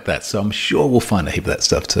something like that. So I'm sure we'll find a heap of that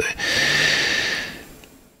stuff too.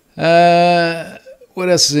 What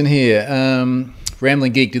else is in here?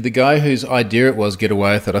 Rambling Geek, did the guy whose idea it was get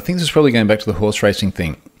away with it? I think this is probably going back to the horse racing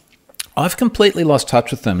thing. I've completely lost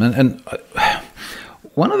touch with them. And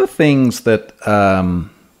one of the things that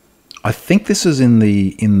I think this is in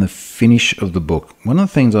the finish of the book. One of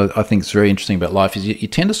the things I think is very interesting about life is you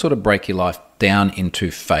tend to sort of break your life down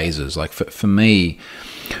into phases. Like for me,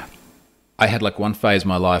 I had like one phase of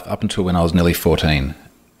my life up until when I was nearly 14.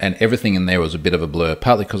 And everything in there was a bit of a blur,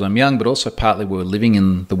 partly because I'm young, but also partly we were living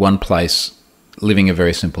in the one place, living a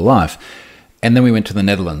very simple life. And then we went to the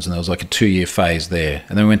Netherlands, and there was like a 2-year phase there.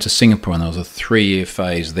 And then we went to Singapore, and there was a 3-year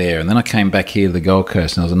phase there. And then I came back here to the Gold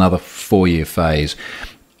Coast, and there was another 4-year phase.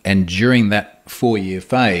 And during that 4-year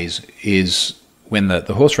phase is when the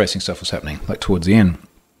horse racing stuff was happening, like towards the end.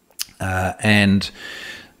 And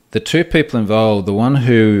the 2 people involved, the one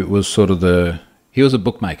who was sort of he was a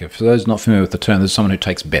bookmaker. For those not familiar with the term, there's someone who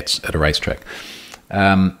takes bets at a racetrack.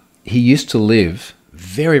 He used to live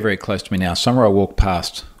very, very close to me now, somewhere I walk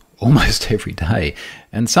past almost every day.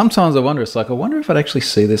 And sometimes I wonder if I'd actually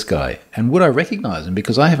see this guy, and would I recognize him,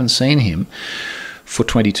 because I haven't seen him for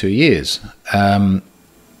 22 years.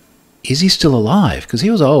 Is he still alive? Because he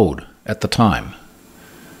was old at the time.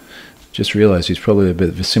 Just realised he's probably a bit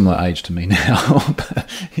of a similar age to me now, but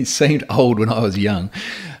he seemed old when I was young.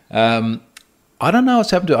 I don't know what's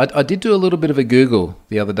happened to it. I did do a little bit of a Google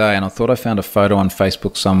the other day, and I thought I found a photo on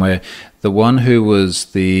Facebook somewhere. The one who was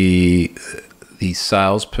the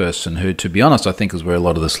salesperson, who, to be honest, I think is where a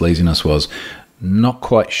lot of the sleaziness was. Not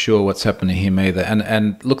quite sure what's happened to him either.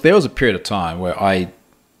 And look, there was a period of time where I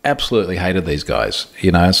absolutely hated these guys.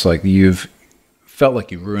 You know, it's like you've felt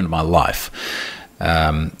like you ruined my life,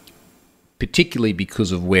 particularly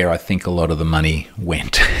because of where I think a lot of the money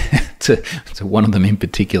went to one of them in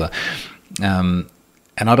particular. And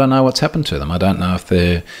I don't know what's happened to them. I don't know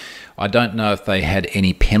if they had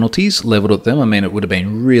any penalties leveled at them. I mean, it would have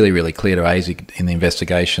been really, really clear to ASIC in the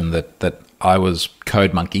investigation that I was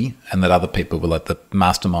code monkey and that other people were like the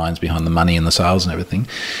masterminds behind the money and the sales and everything.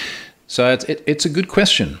 So it's a good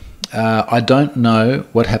question. I don't know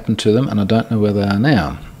what happened to them, and I don't know where they are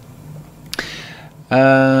now.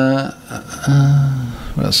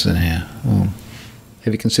 What else is in here? Oh.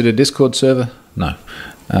 Have you considered a Discord server? No.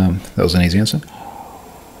 That was an easy answer.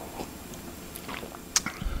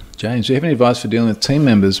 James, do you have any advice for dealing with team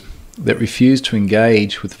members that refuse to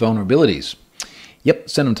engage with vulnerabilities? Yep,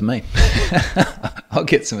 send them to me. I'll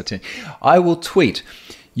get some attention. I will tweet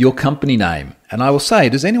your company name and I will say,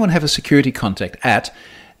 does anyone have a security contact at,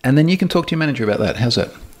 and then you can talk to your manager about that. How's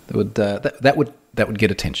that? That would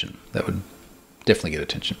get attention. That would definitely get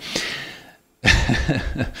attention.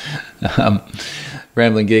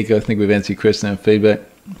 Rambling Geek, I think we've answered your question and feedback.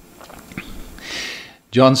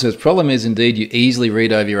 John says, problem is indeed you easily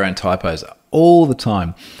read over your own typos all the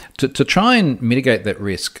time. To try and mitigate that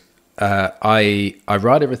risk, I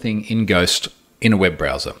write everything in Ghost in a web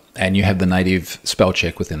browser, and you have the native spell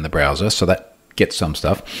check within the browser, so that gets some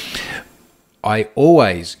stuff. I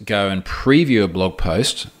always go and preview a blog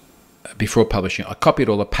post before publishing. I copy it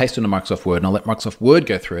all, I paste it into Microsoft Word, and I'll let Microsoft Word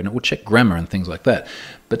go through, and it will check grammar and things like that.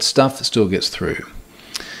 But stuff still gets through.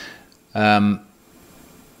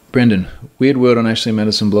 Brendan, weird word on Ashley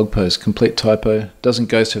Madison blog post, complete typo. Doesn't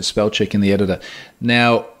Ghost have spell check in the editor?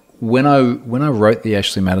 Now, when I wrote the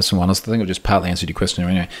Ashley Madison one, I think I just partly answered your question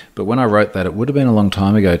anyway, but when I wrote that, it would have been a long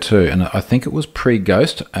time ago too, and I think it was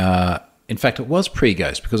pre-Ghost. In fact, it was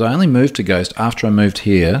pre-Ghost, because I only moved to Ghost after I moved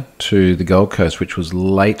here to the Gold Coast, which was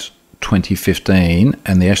late 2015,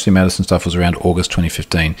 and the Ashley Madison stuff was around August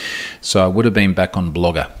 2015. So I would have been back on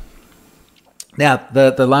Blogger. Now,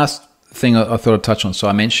 the last thing I thought I'd touch on, so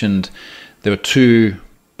I mentioned there were 2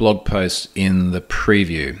 blog posts in the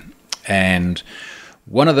preview, and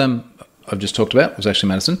one of them I've just talked about was Ashley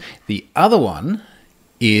Madison. The other one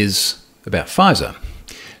is about Pfizer.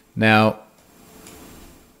 Now,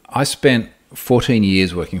 I spent 14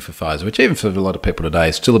 years working for Pfizer, which even for a lot of people today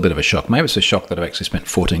is still a bit of a shock. Maybe it's a shock that I've actually spent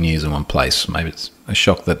 14 years in one place. Maybe it's a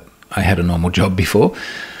shock that I had a normal job before.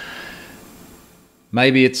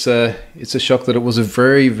 Maybe it's a shock that it was a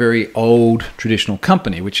very, very old traditional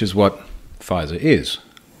company, which is what Pfizer is.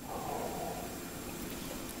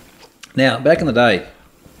 Now, back in the day,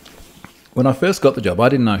 when I first got the job, I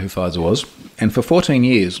didn't know who Pfizer was. And for 14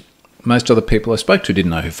 years, most other people I spoke to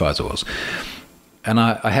didn't know who Pfizer was. And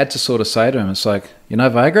I had to sort of say to him, it's like, you know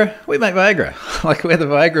Viagra? We make Viagra. Like, we're the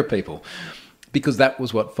Viagra people. Because that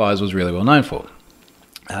was what Pfizer was really well known for.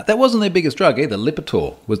 That wasn't their biggest drug either.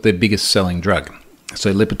 Lipitor was their biggest selling drug.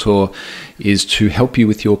 So Lipitor is to help you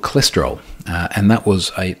with your cholesterol. And that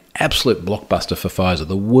was an absolute blockbuster for Pfizer,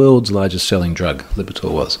 the world's largest selling drug, Lipitor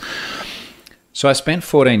was. So I spent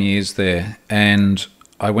 14 years there, and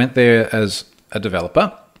I went there as a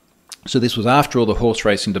developer. So this was after all the horse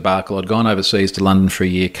racing debacle. I'd gone overseas to London for a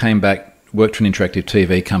year, came back, worked for an interactive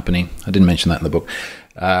TV company. I didn't mention that in the book.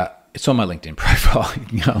 It's on my LinkedIn profile. You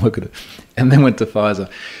can go and look at it. And then went to Pfizer.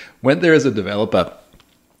 Went there as a developer.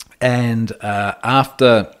 And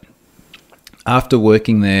after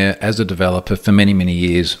working there as a developer for many, many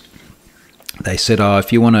years, they said,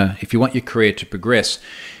 if you want your career to progress,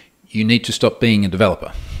 you need to stop being a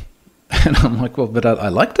developer. And I'm like, well, but I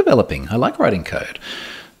like developing. I like writing code.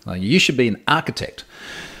 You should be an architect.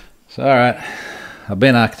 So, all right, I've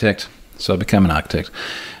been an architect, so I became an architect.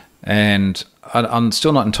 And I'm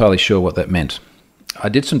still not entirely sure what that meant. I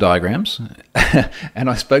did some diagrams, and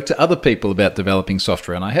I spoke to other people about developing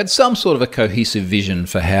software, and I had some sort of a cohesive vision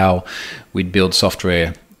for how we'd build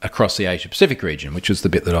software across the Asia-Pacific region, which was the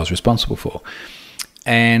bit that I was responsible for.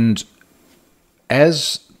 And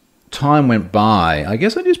as time went by, I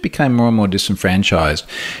guess I just became more and more disenfranchised,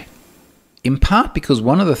 in part because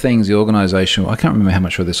one of the things the organisation, I can't remember how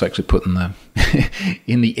much of this I actually put in the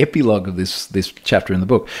in the epilogue of this chapter in the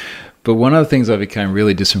book, but one of the things I became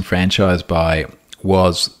really disenfranchised by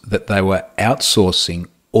was that they were outsourcing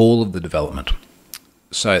all of the development.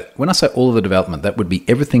 So when I say all of the development, that would be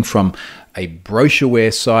everything from a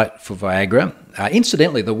brochureware site for Viagra.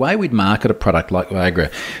 Incidentally, the way we'd market a product like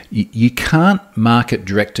Viagra, you can't market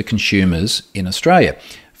direct to consumers in Australia.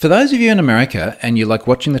 For those of you in America and you like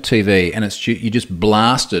watching the TV and you're just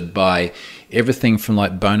blasted by everything from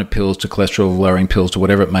like boner pills to cholesterol lowering pills to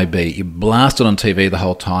whatever it may be, you're blasted on TV the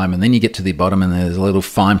whole time, and then you get to the bottom and there's a little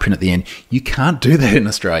fine print at the end. You can't do that in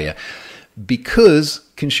Australia because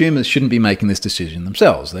consumers shouldn't be making this decision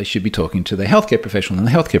themselves. They should be talking to their healthcare professional, and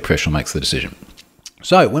the healthcare professional makes the decision.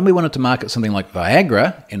 So when we wanted to market something like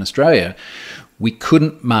Viagra in Australia, we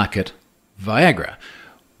couldn't market Viagra.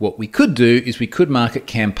 What we could do is we could market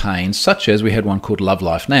campaigns such as we had one called Love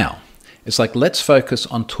Life Now. It's like, let's focus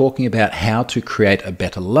on talking about how to create a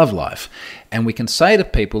better love life. And we can say to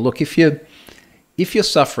people, look, if you're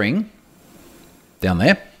suffering down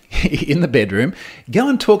there in the bedroom, go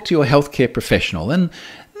and talk to your healthcare professional and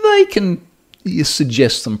they can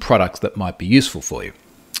suggest some products that might be useful for you.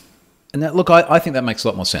 And that, look, I think that makes a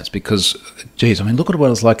lot more sense because, geez, I mean, look at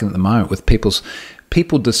what it's like at the moment with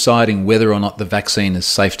people deciding whether or not the vaccine is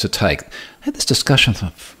safe to take. I had this discussion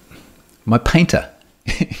with my painter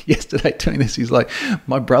yesterday doing this. He's like,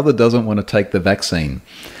 my brother doesn't want to take the vaccine.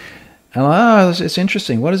 And I'm like, it's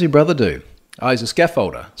interesting. What does your brother do? Oh, he's a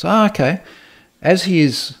scaffolder. So, okay. As he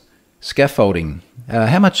is scaffolding,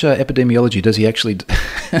 how much epidemiology does he actually do?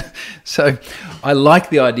 So I like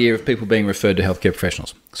the idea of people being referred to healthcare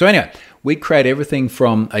professionals. So anyway, we create everything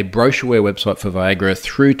from a brochureware website for Viagra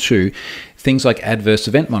through to things like adverse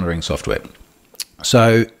event monitoring software.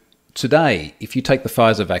 So today, if you take the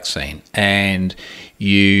Pfizer vaccine and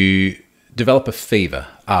you develop a fever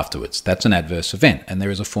afterwards, that's an adverse event, and there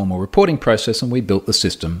is a formal reporting process, and we built the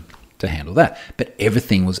system to handle that. But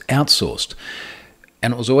everything was outsourced,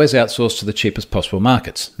 and it was always outsourced to the cheapest possible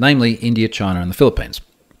markets, namely India, China, and the Philippines.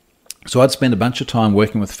 So I'd spend a bunch of time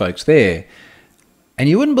working with folks there, and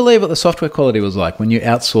you wouldn't believe what the software quality was like when you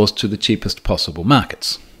outsourced to the cheapest possible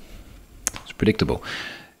markets. It's predictable.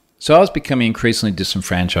 So I was becoming increasingly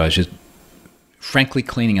disenfranchised, just frankly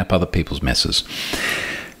cleaning up other people's messes.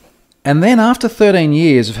 And then after 13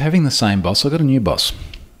 years of having the same boss, I got a new boss.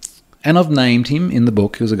 And I've named him in the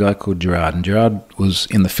book. He was a guy called Gerard, and Gerard was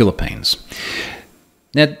in the Philippines.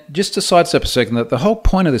 Now, just to sidestep a second, the whole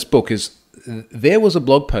point of this book is there was a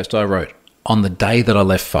blog post I wrote on the day that I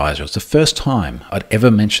left Pfizer. It's the first time I'd ever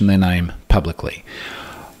mentioned their name publicly.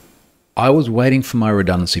 I was waiting for my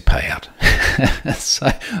redundancy payout.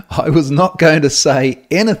 So I was not going to say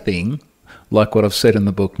anything like what I've said in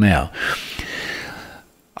the book now.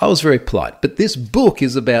 I was very polite. But this book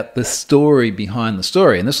is about the story behind the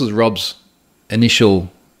story. And this was Rob's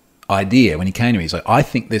initial idea when he came to me. He's like, I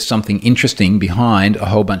think there's something interesting behind a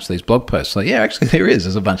whole bunch of these blog posts. Like, yeah, actually there is.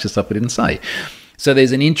 There's a bunch of stuff I didn't say. So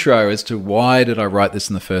there's an intro as to why did I write this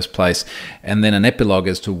in the first place, and then an epilogue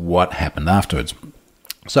as to what happened afterwards.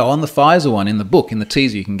 So on the Pfizer one in the book, in the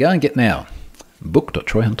teaser, you can go and get now,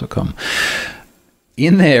 book.troyhunt.com.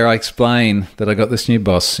 In there, I explain that I got this new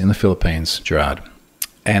boss in the Philippines, Gerard.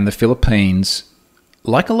 And the Philippines,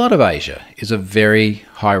 like a lot of Asia, is a very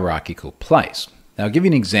hierarchical place. Now, I'll give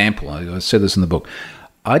you an example. I said this in the book.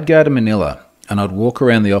 I'd go to Manila and I'd walk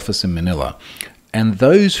around the office in Manila, and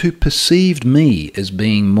those who perceived me as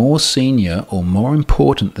being more senior or more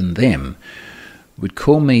important than them would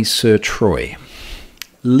call me Sir Troy.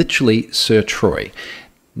 Literally, Sir Troy.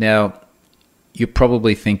 Now, you're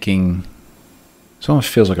probably thinking, this almost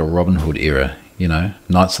feels like a Robin Hood era, you know,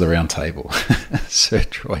 Knights of the Round Table. Sir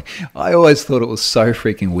Troy. I always thought it was so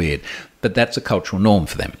freaking weird, but that's a cultural norm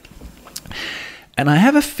for them. And I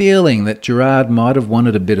have a feeling that Gerard might have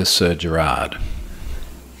wanted a bit of Sir Gerard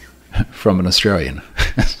from an Australian.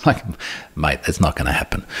 It's like, mate, that's not going to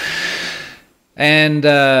happen. And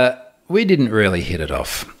we didn't really hit it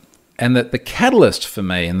off. And that the catalyst for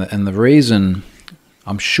me, and the reason,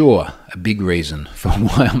 I'm sure a big reason for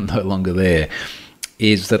why I'm no longer there,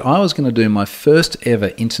 is that I was going to do my first ever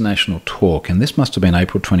international talk, and this must have been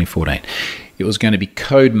April 2014. It was going to be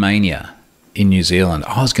Code Mania in New Zealand.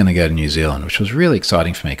 I was going to go to New Zealand, which was really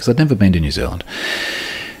exciting for me because I'd never been to New Zealand.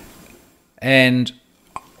 And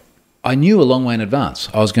I knew a long way in advance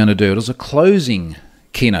I was going to do it. It was a closing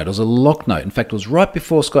keynote. It was a lock note. In fact, it was right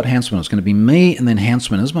before Scott Hanselman. It was going to be me and then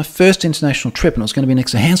Hanselman. It was my first international trip, and it was going to be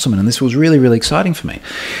next to Hanselman, and this was really, really exciting for me.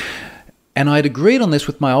 And I'd agreed on this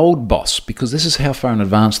with my old boss because this is how far in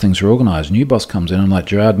advance things are organised. New boss comes in, and I'm like,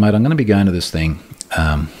 Gerard, mate, I'm going to be going to this thing.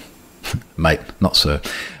 Mate, not sir.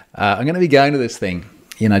 I'm going to be going to this thing,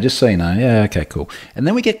 you know, just so you know. Yeah, okay, cool. And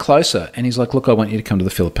then we get closer, and he's like, look, I want you to come to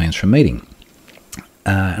the Philippines for a meeting.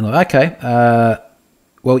 And I'm like, okay,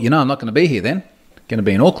 well, you know, I'm not going to be here then. I'm going to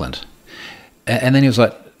be in Auckland. And then he was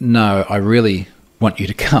like, no, I really want you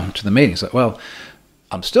to come to the meeting. He's like, well,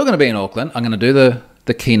 I'm still going to be in Auckland. I'm going to do the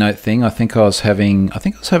keynote thing. I think I was having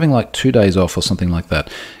like 2 days off or something like that.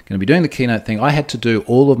 Going to be doing the keynote thing. I had to do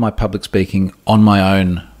all of my public speaking on my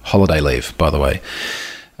own holiday leave, by the way.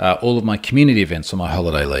 All of my community events on my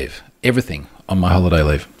holiday leave. Everything on my holiday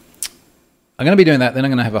leave. I'm going to be doing that, then I'm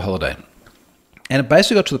going to have a holiday. And it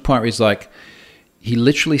basically got to the point where he's like, he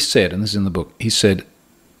literally said, and this is in the book, he said,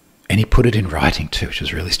 and he put it in writing too, which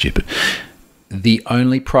is really stupid, the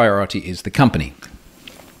only priority is the company.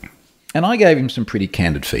 And I gave him some pretty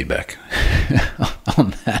candid feedback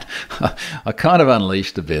on that. I kind of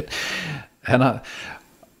unleashed a bit. And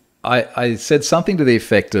I said something to the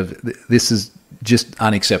effect of, this is just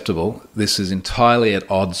unacceptable. This is entirely at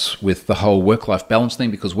odds with the whole work-life balance thing,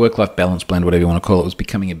 because work-life balance blend, whatever you want to call it, was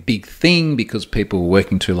becoming a big thing because people were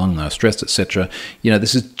working too long, they were stressed, etc. You know,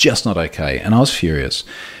 this is just not okay. And I was furious.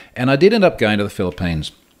 And I did end up going to the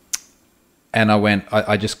Philippines. And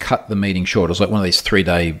I just cut the meeting short. It was like one of these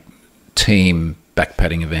 3-day team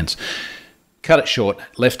backpacking events. Cut it short,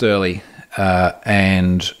 left early,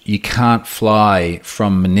 and you can't fly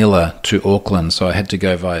from Manila to Auckland, so I had to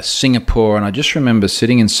go via Singapore. And I just remember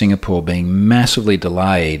sitting in Singapore being massively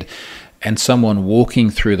delayed, and someone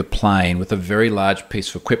walking through the plane with a very large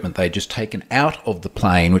piece of equipment they'd just taken out of the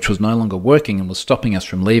plane, which was no longer working and was stopping us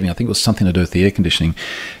from leaving. I think it was something to do with the air conditioning.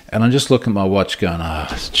 And I just look at my watch going, oh,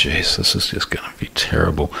 jeez, this is just going to be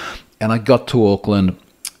terrible. And I got to Auckland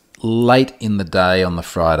late in the day on the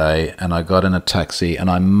Friday, and I got in a taxi, and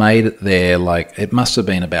I made it there, like, it must have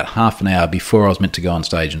been about half an hour before I was meant to go on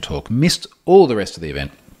stage and talk. Missed all the rest of the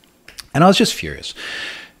event. And I was just furious.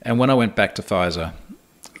 And when I went back to Pfizer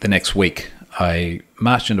the next week, I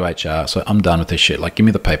marched into HR, so I'm done with this shit. Like, give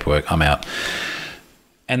me the paperwork, I'm out.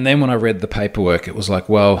 And then when I read the paperwork, it was like,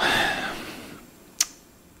 well,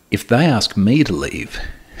 if they ask me to leave,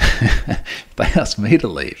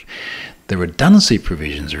 the redundancy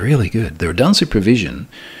provisions are really good. The redundancy provision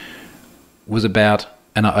was about,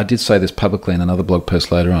 and I did say this publicly in another blog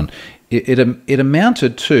post later on, it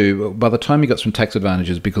amounted to, by the time you got some tax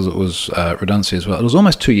advantages because it was redundancy as well, it was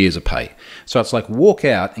almost 2 years of pay. So it's like walk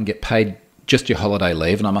out and get paid just your holiday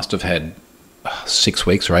leave, and I must have had 6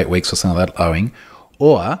 weeks or 8 weeks or something like that owing,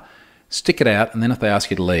 or stick it out, and then if they ask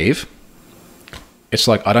you to leave, it's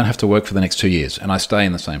like I don't have to work for the next 2 years, and I stay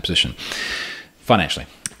in the same position financially.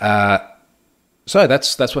 So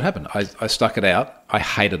that's what happened. I stuck it out. I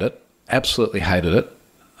hated it, absolutely hated it.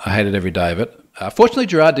 I hated every day of it. Fortunately,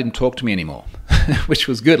 Gerard didn't talk to me anymore, which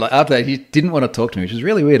was good. Like after that, he didn't want to talk to me, which is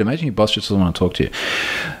really weird. Imagine your boss just doesn't want to talk to you.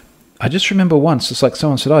 I just remember once, it's like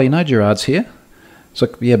someone said, oh, you know Gerard's here? It's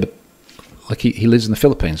like, yeah, but like he lives in the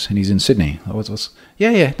Philippines and he's in Sydney.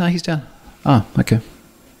 Yeah, no, he's down. Oh, okay.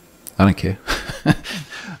 I don't care.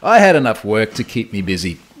 I had enough work to keep me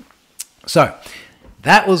busy. So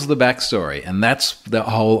that was the backstory, and that's the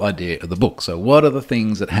whole idea of the book. So what are the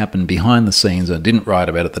things that happened behind the scenes that I didn't write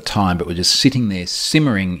about at the time, but were just sitting there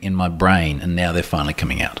simmering in my brain, and now they're finally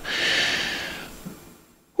coming out?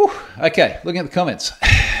 Whew. Okay, looking at the comments.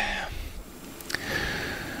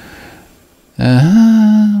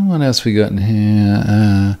 What else we got in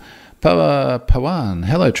here? Pawan.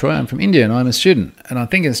 Hello, Troy. I'm from India and I'm a student, and I'm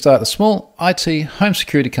thinking to start a small IT home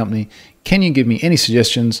security company. Can you give me any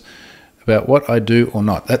suggestions about what I do or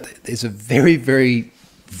not? That is a very, very,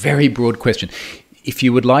 very broad question. If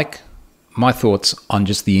you would like my thoughts on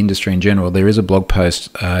just the industry in general, there is a blog post.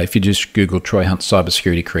 If you just Google Troy Hunt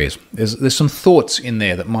cybersecurity careers, there's some thoughts in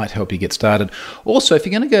there that might help you get started. Also, if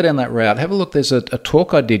you're going to go down that route, have a look. There's a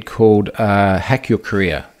talk I did called Hack Your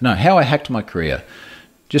Career. No, How I Hacked My Career.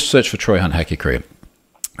 Just search for Troy Hunt Hack Your Career.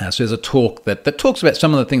 So there's a talk that talks about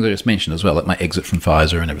some of the things I just mentioned as well, like my exit from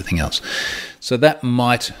Pfizer and everything else. So that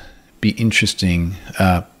might be interesting.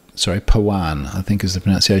 Pawan, I think is the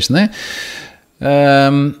pronunciation there.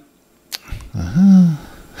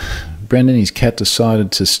 Brendan, his cat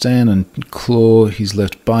decided to stand and claw his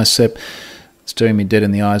left bicep, staring me dead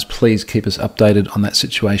in the eyes. Please keep us updated on that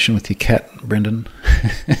situation with your cat, Brendan.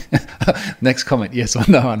 Next comment. Yes, I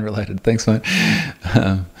know, unrelated. Thanks, mate.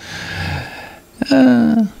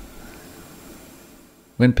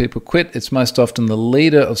 When people quit, it's most often the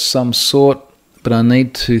leader of some sort, but I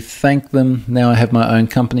need to thank them. Now I have my own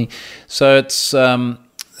company. So it's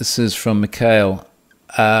this is from Mikhail.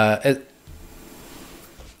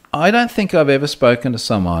 I don't think I've ever spoken to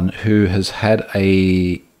someone who has had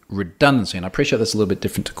a redundancy, and I appreciate that's a little bit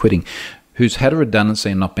different to quitting, who's had a redundancy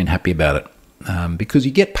and not been happy about it, because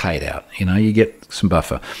you get paid out, you get some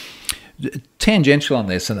buffer. Tangential on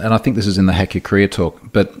this, and I think this is in the Hack Your Career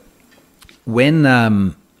talk, but when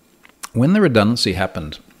the redundancy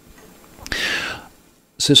happened,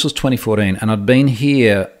 so this was 2014, and I'd been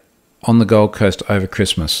here on the Gold Coast over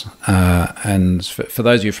Christmas. And for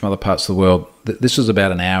those of you from other parts of the world, this was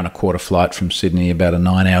about an hour and a quarter flight from Sydney, about a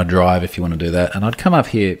 9-hour drive if you want to do that. And I'd come up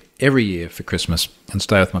here every year for Christmas and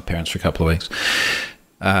stay with my parents for a couple of weeks.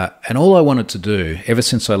 And all I wanted to do, ever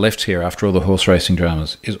since I left here after all the horse racing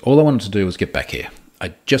dramas, is all I wanted to do was get back here.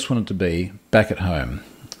 I just wanted to be back at home.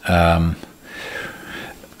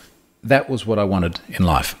 That was what I wanted in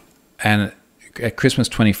life. And at Christmas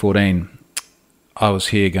 2014, I was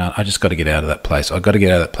here going, I just got to get out of that place. I've got to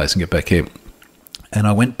get out of that place and get back here. And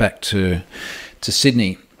I went back to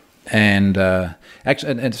Sydney, and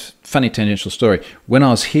actually, and it's a funny tangential story. When I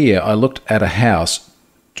was here, I looked at a house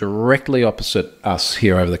directly opposite us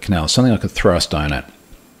here over the canal, something I could throw a stone at.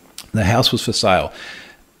 The house was for sale,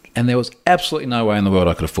 and there was absolutely no way in the world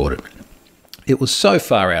I could afford it. It was so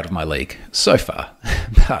far out of my league, so far.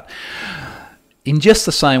 But in just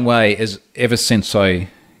the same way as ever since I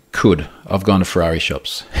could, I've gone to Ferrari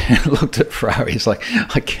shops and looked at Ferraris. Like,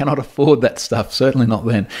 I cannot afford that stuff, certainly not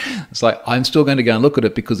then. It's like, I'm still going to go and look at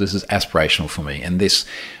it because this is aspirational for me, and this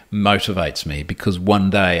motivates me because one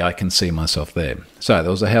day I can see myself there. So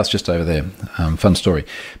there was a house just over there. Fun story.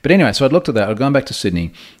 But anyway, so I'd looked at that. I'd gone back to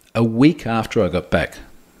Sydney. A week after I got back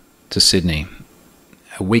to Sydney,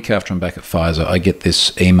 a week after I'm back at Pfizer, I get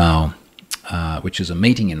this email, which is a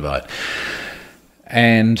meeting invite.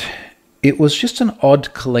 And it was just an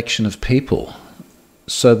odd collection of people.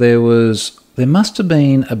 So there must have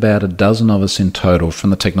been about a dozen of us in total from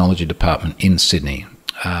the technology department in Sydney.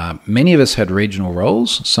 Many of us had regional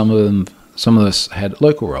roles. Some of us had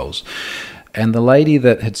local roles. And the lady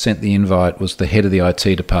that had sent the invite was the head of the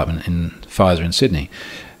IT department in Pfizer in Sydney.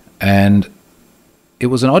 And it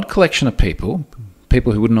was an odd collection of people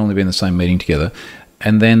who wouldn't normally be in the same meeting together.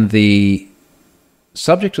 And then the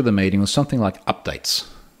subject of the meeting was something like updates.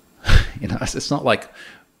 It's not like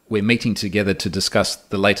we're meeting together to discuss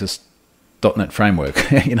the latest .NET framework.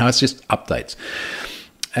 It's just updates.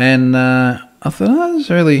 And I thought,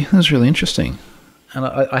 this is really interesting. And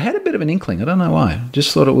I had a bit of an inkling. I don't know why.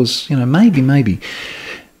 Just thought it was, maybe.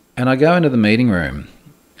 And I go into the meeting room,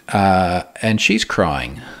 and she's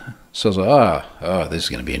crying. So I was like, oh, this is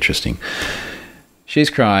going to be interesting. She's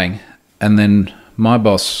crying, and then my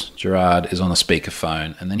boss, Gerard, is on a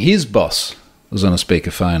speakerphone, and then his boss was on a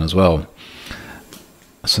speakerphone as well.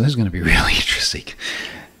 So this is going to be really interesting.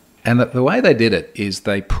 And the way they did it is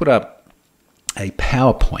they put up a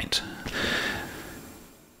PowerPoint.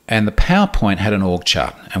 And the PowerPoint had an org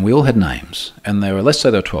chart, and we all had names. And let's say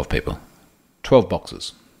there were 12 people, 12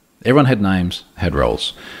 boxes. Everyone had names, had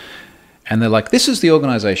roles. And they're like, this is the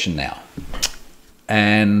organization now.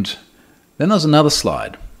 And then there was another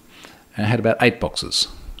slide, and it had about 8 boxes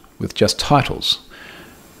with just titles.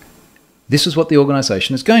 This is what the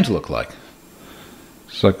organization is going to look like.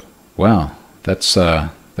 It's like, wow, that's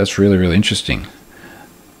really, really interesting.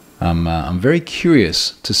 I'm very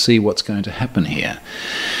curious to see what's going to happen here.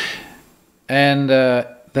 And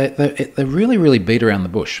they really, really beat around the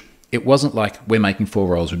bush. It wasn't like we're making 4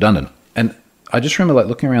 roles redundant. And I just remember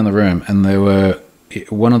looking around the room, and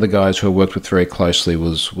one of the guys who I worked with very closely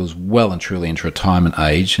was well and truly into retirement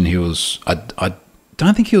age, and he was, I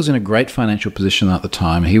don't think he was in a great financial position at the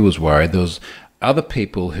time. He was worried. There was other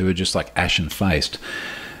people who were just like ashen-faced.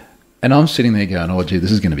 And I'm sitting there going, oh, gee, this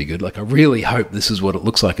is going to be good. Like, I really hope this is what it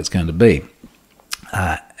looks like it's going to be.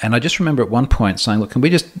 And I just remember at one point saying, look, can we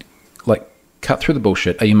just, cut through the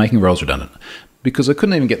bullshit? Are you making roles redundant? Because I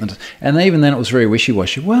couldn't even get them to... And even then it was very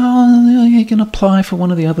wishy-washy. Well, you can apply for one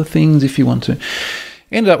of the other things if you want to.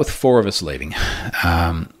 Ended up with 4 of us leaving,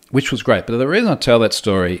 which was great. But the reason I tell that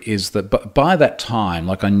story is that by that time,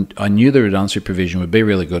 I knew the redundancy provision would be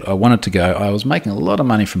really good. I wanted to go. I was making a lot of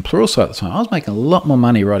money from Pluralsight at the time. I was making a lot more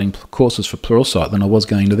money writing courses for Pluralsight than I was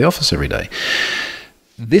going to the office every day.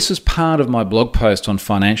 This is part of my blog post on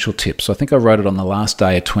financial tips. I think I wrote it on the last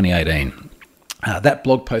day of 2018. That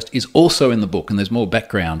blog post is also in the book, and there's more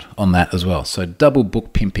background on that as well. So double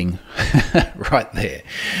book pimping right there.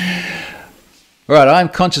 All right, I'm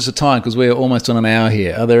conscious of time because we're almost on an hour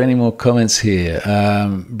here. Are there any more comments here?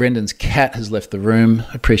 Brendan's cat has left the room.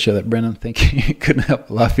 I appreciate that, Brendan. Thank you. Couldn't help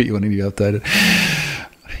but laugh at you when you be updated.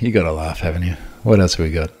 You got to laugh, haven't you? What else have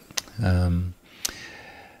we got?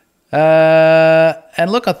 And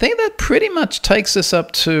look, I think that pretty much takes us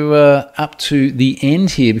up to the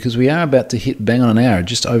end here, because we are about to hit bang on an hour,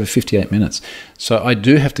 just over 58 minutes. So I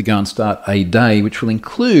do have to go and start a day, which will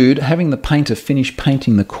include having the painter finish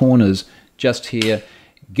painting the corners just here,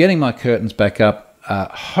 getting my curtains back up,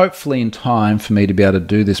 hopefully in time for me to be able to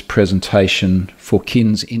do this presentation for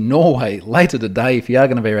Kins in Norway later today. If you are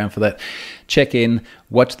going to be around for that, check in,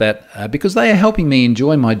 watch that, because they are helping me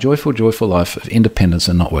enjoy my joyful, joyful life of independence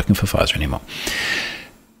and not working for Pfizer anymore.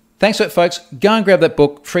 Thanks for it, folks. Go and grab that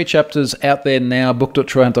book. Free chapters out there now,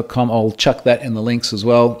 book.troyhunt.com. I'll chuck that in the links as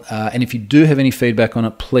well. And if you do have any feedback on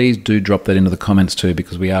it, please do drop that into the comments too,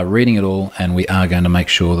 because we are reading it all and we are going to make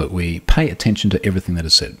sure that we pay attention to everything that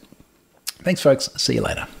is said. Thanks, folks. See you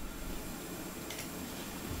later.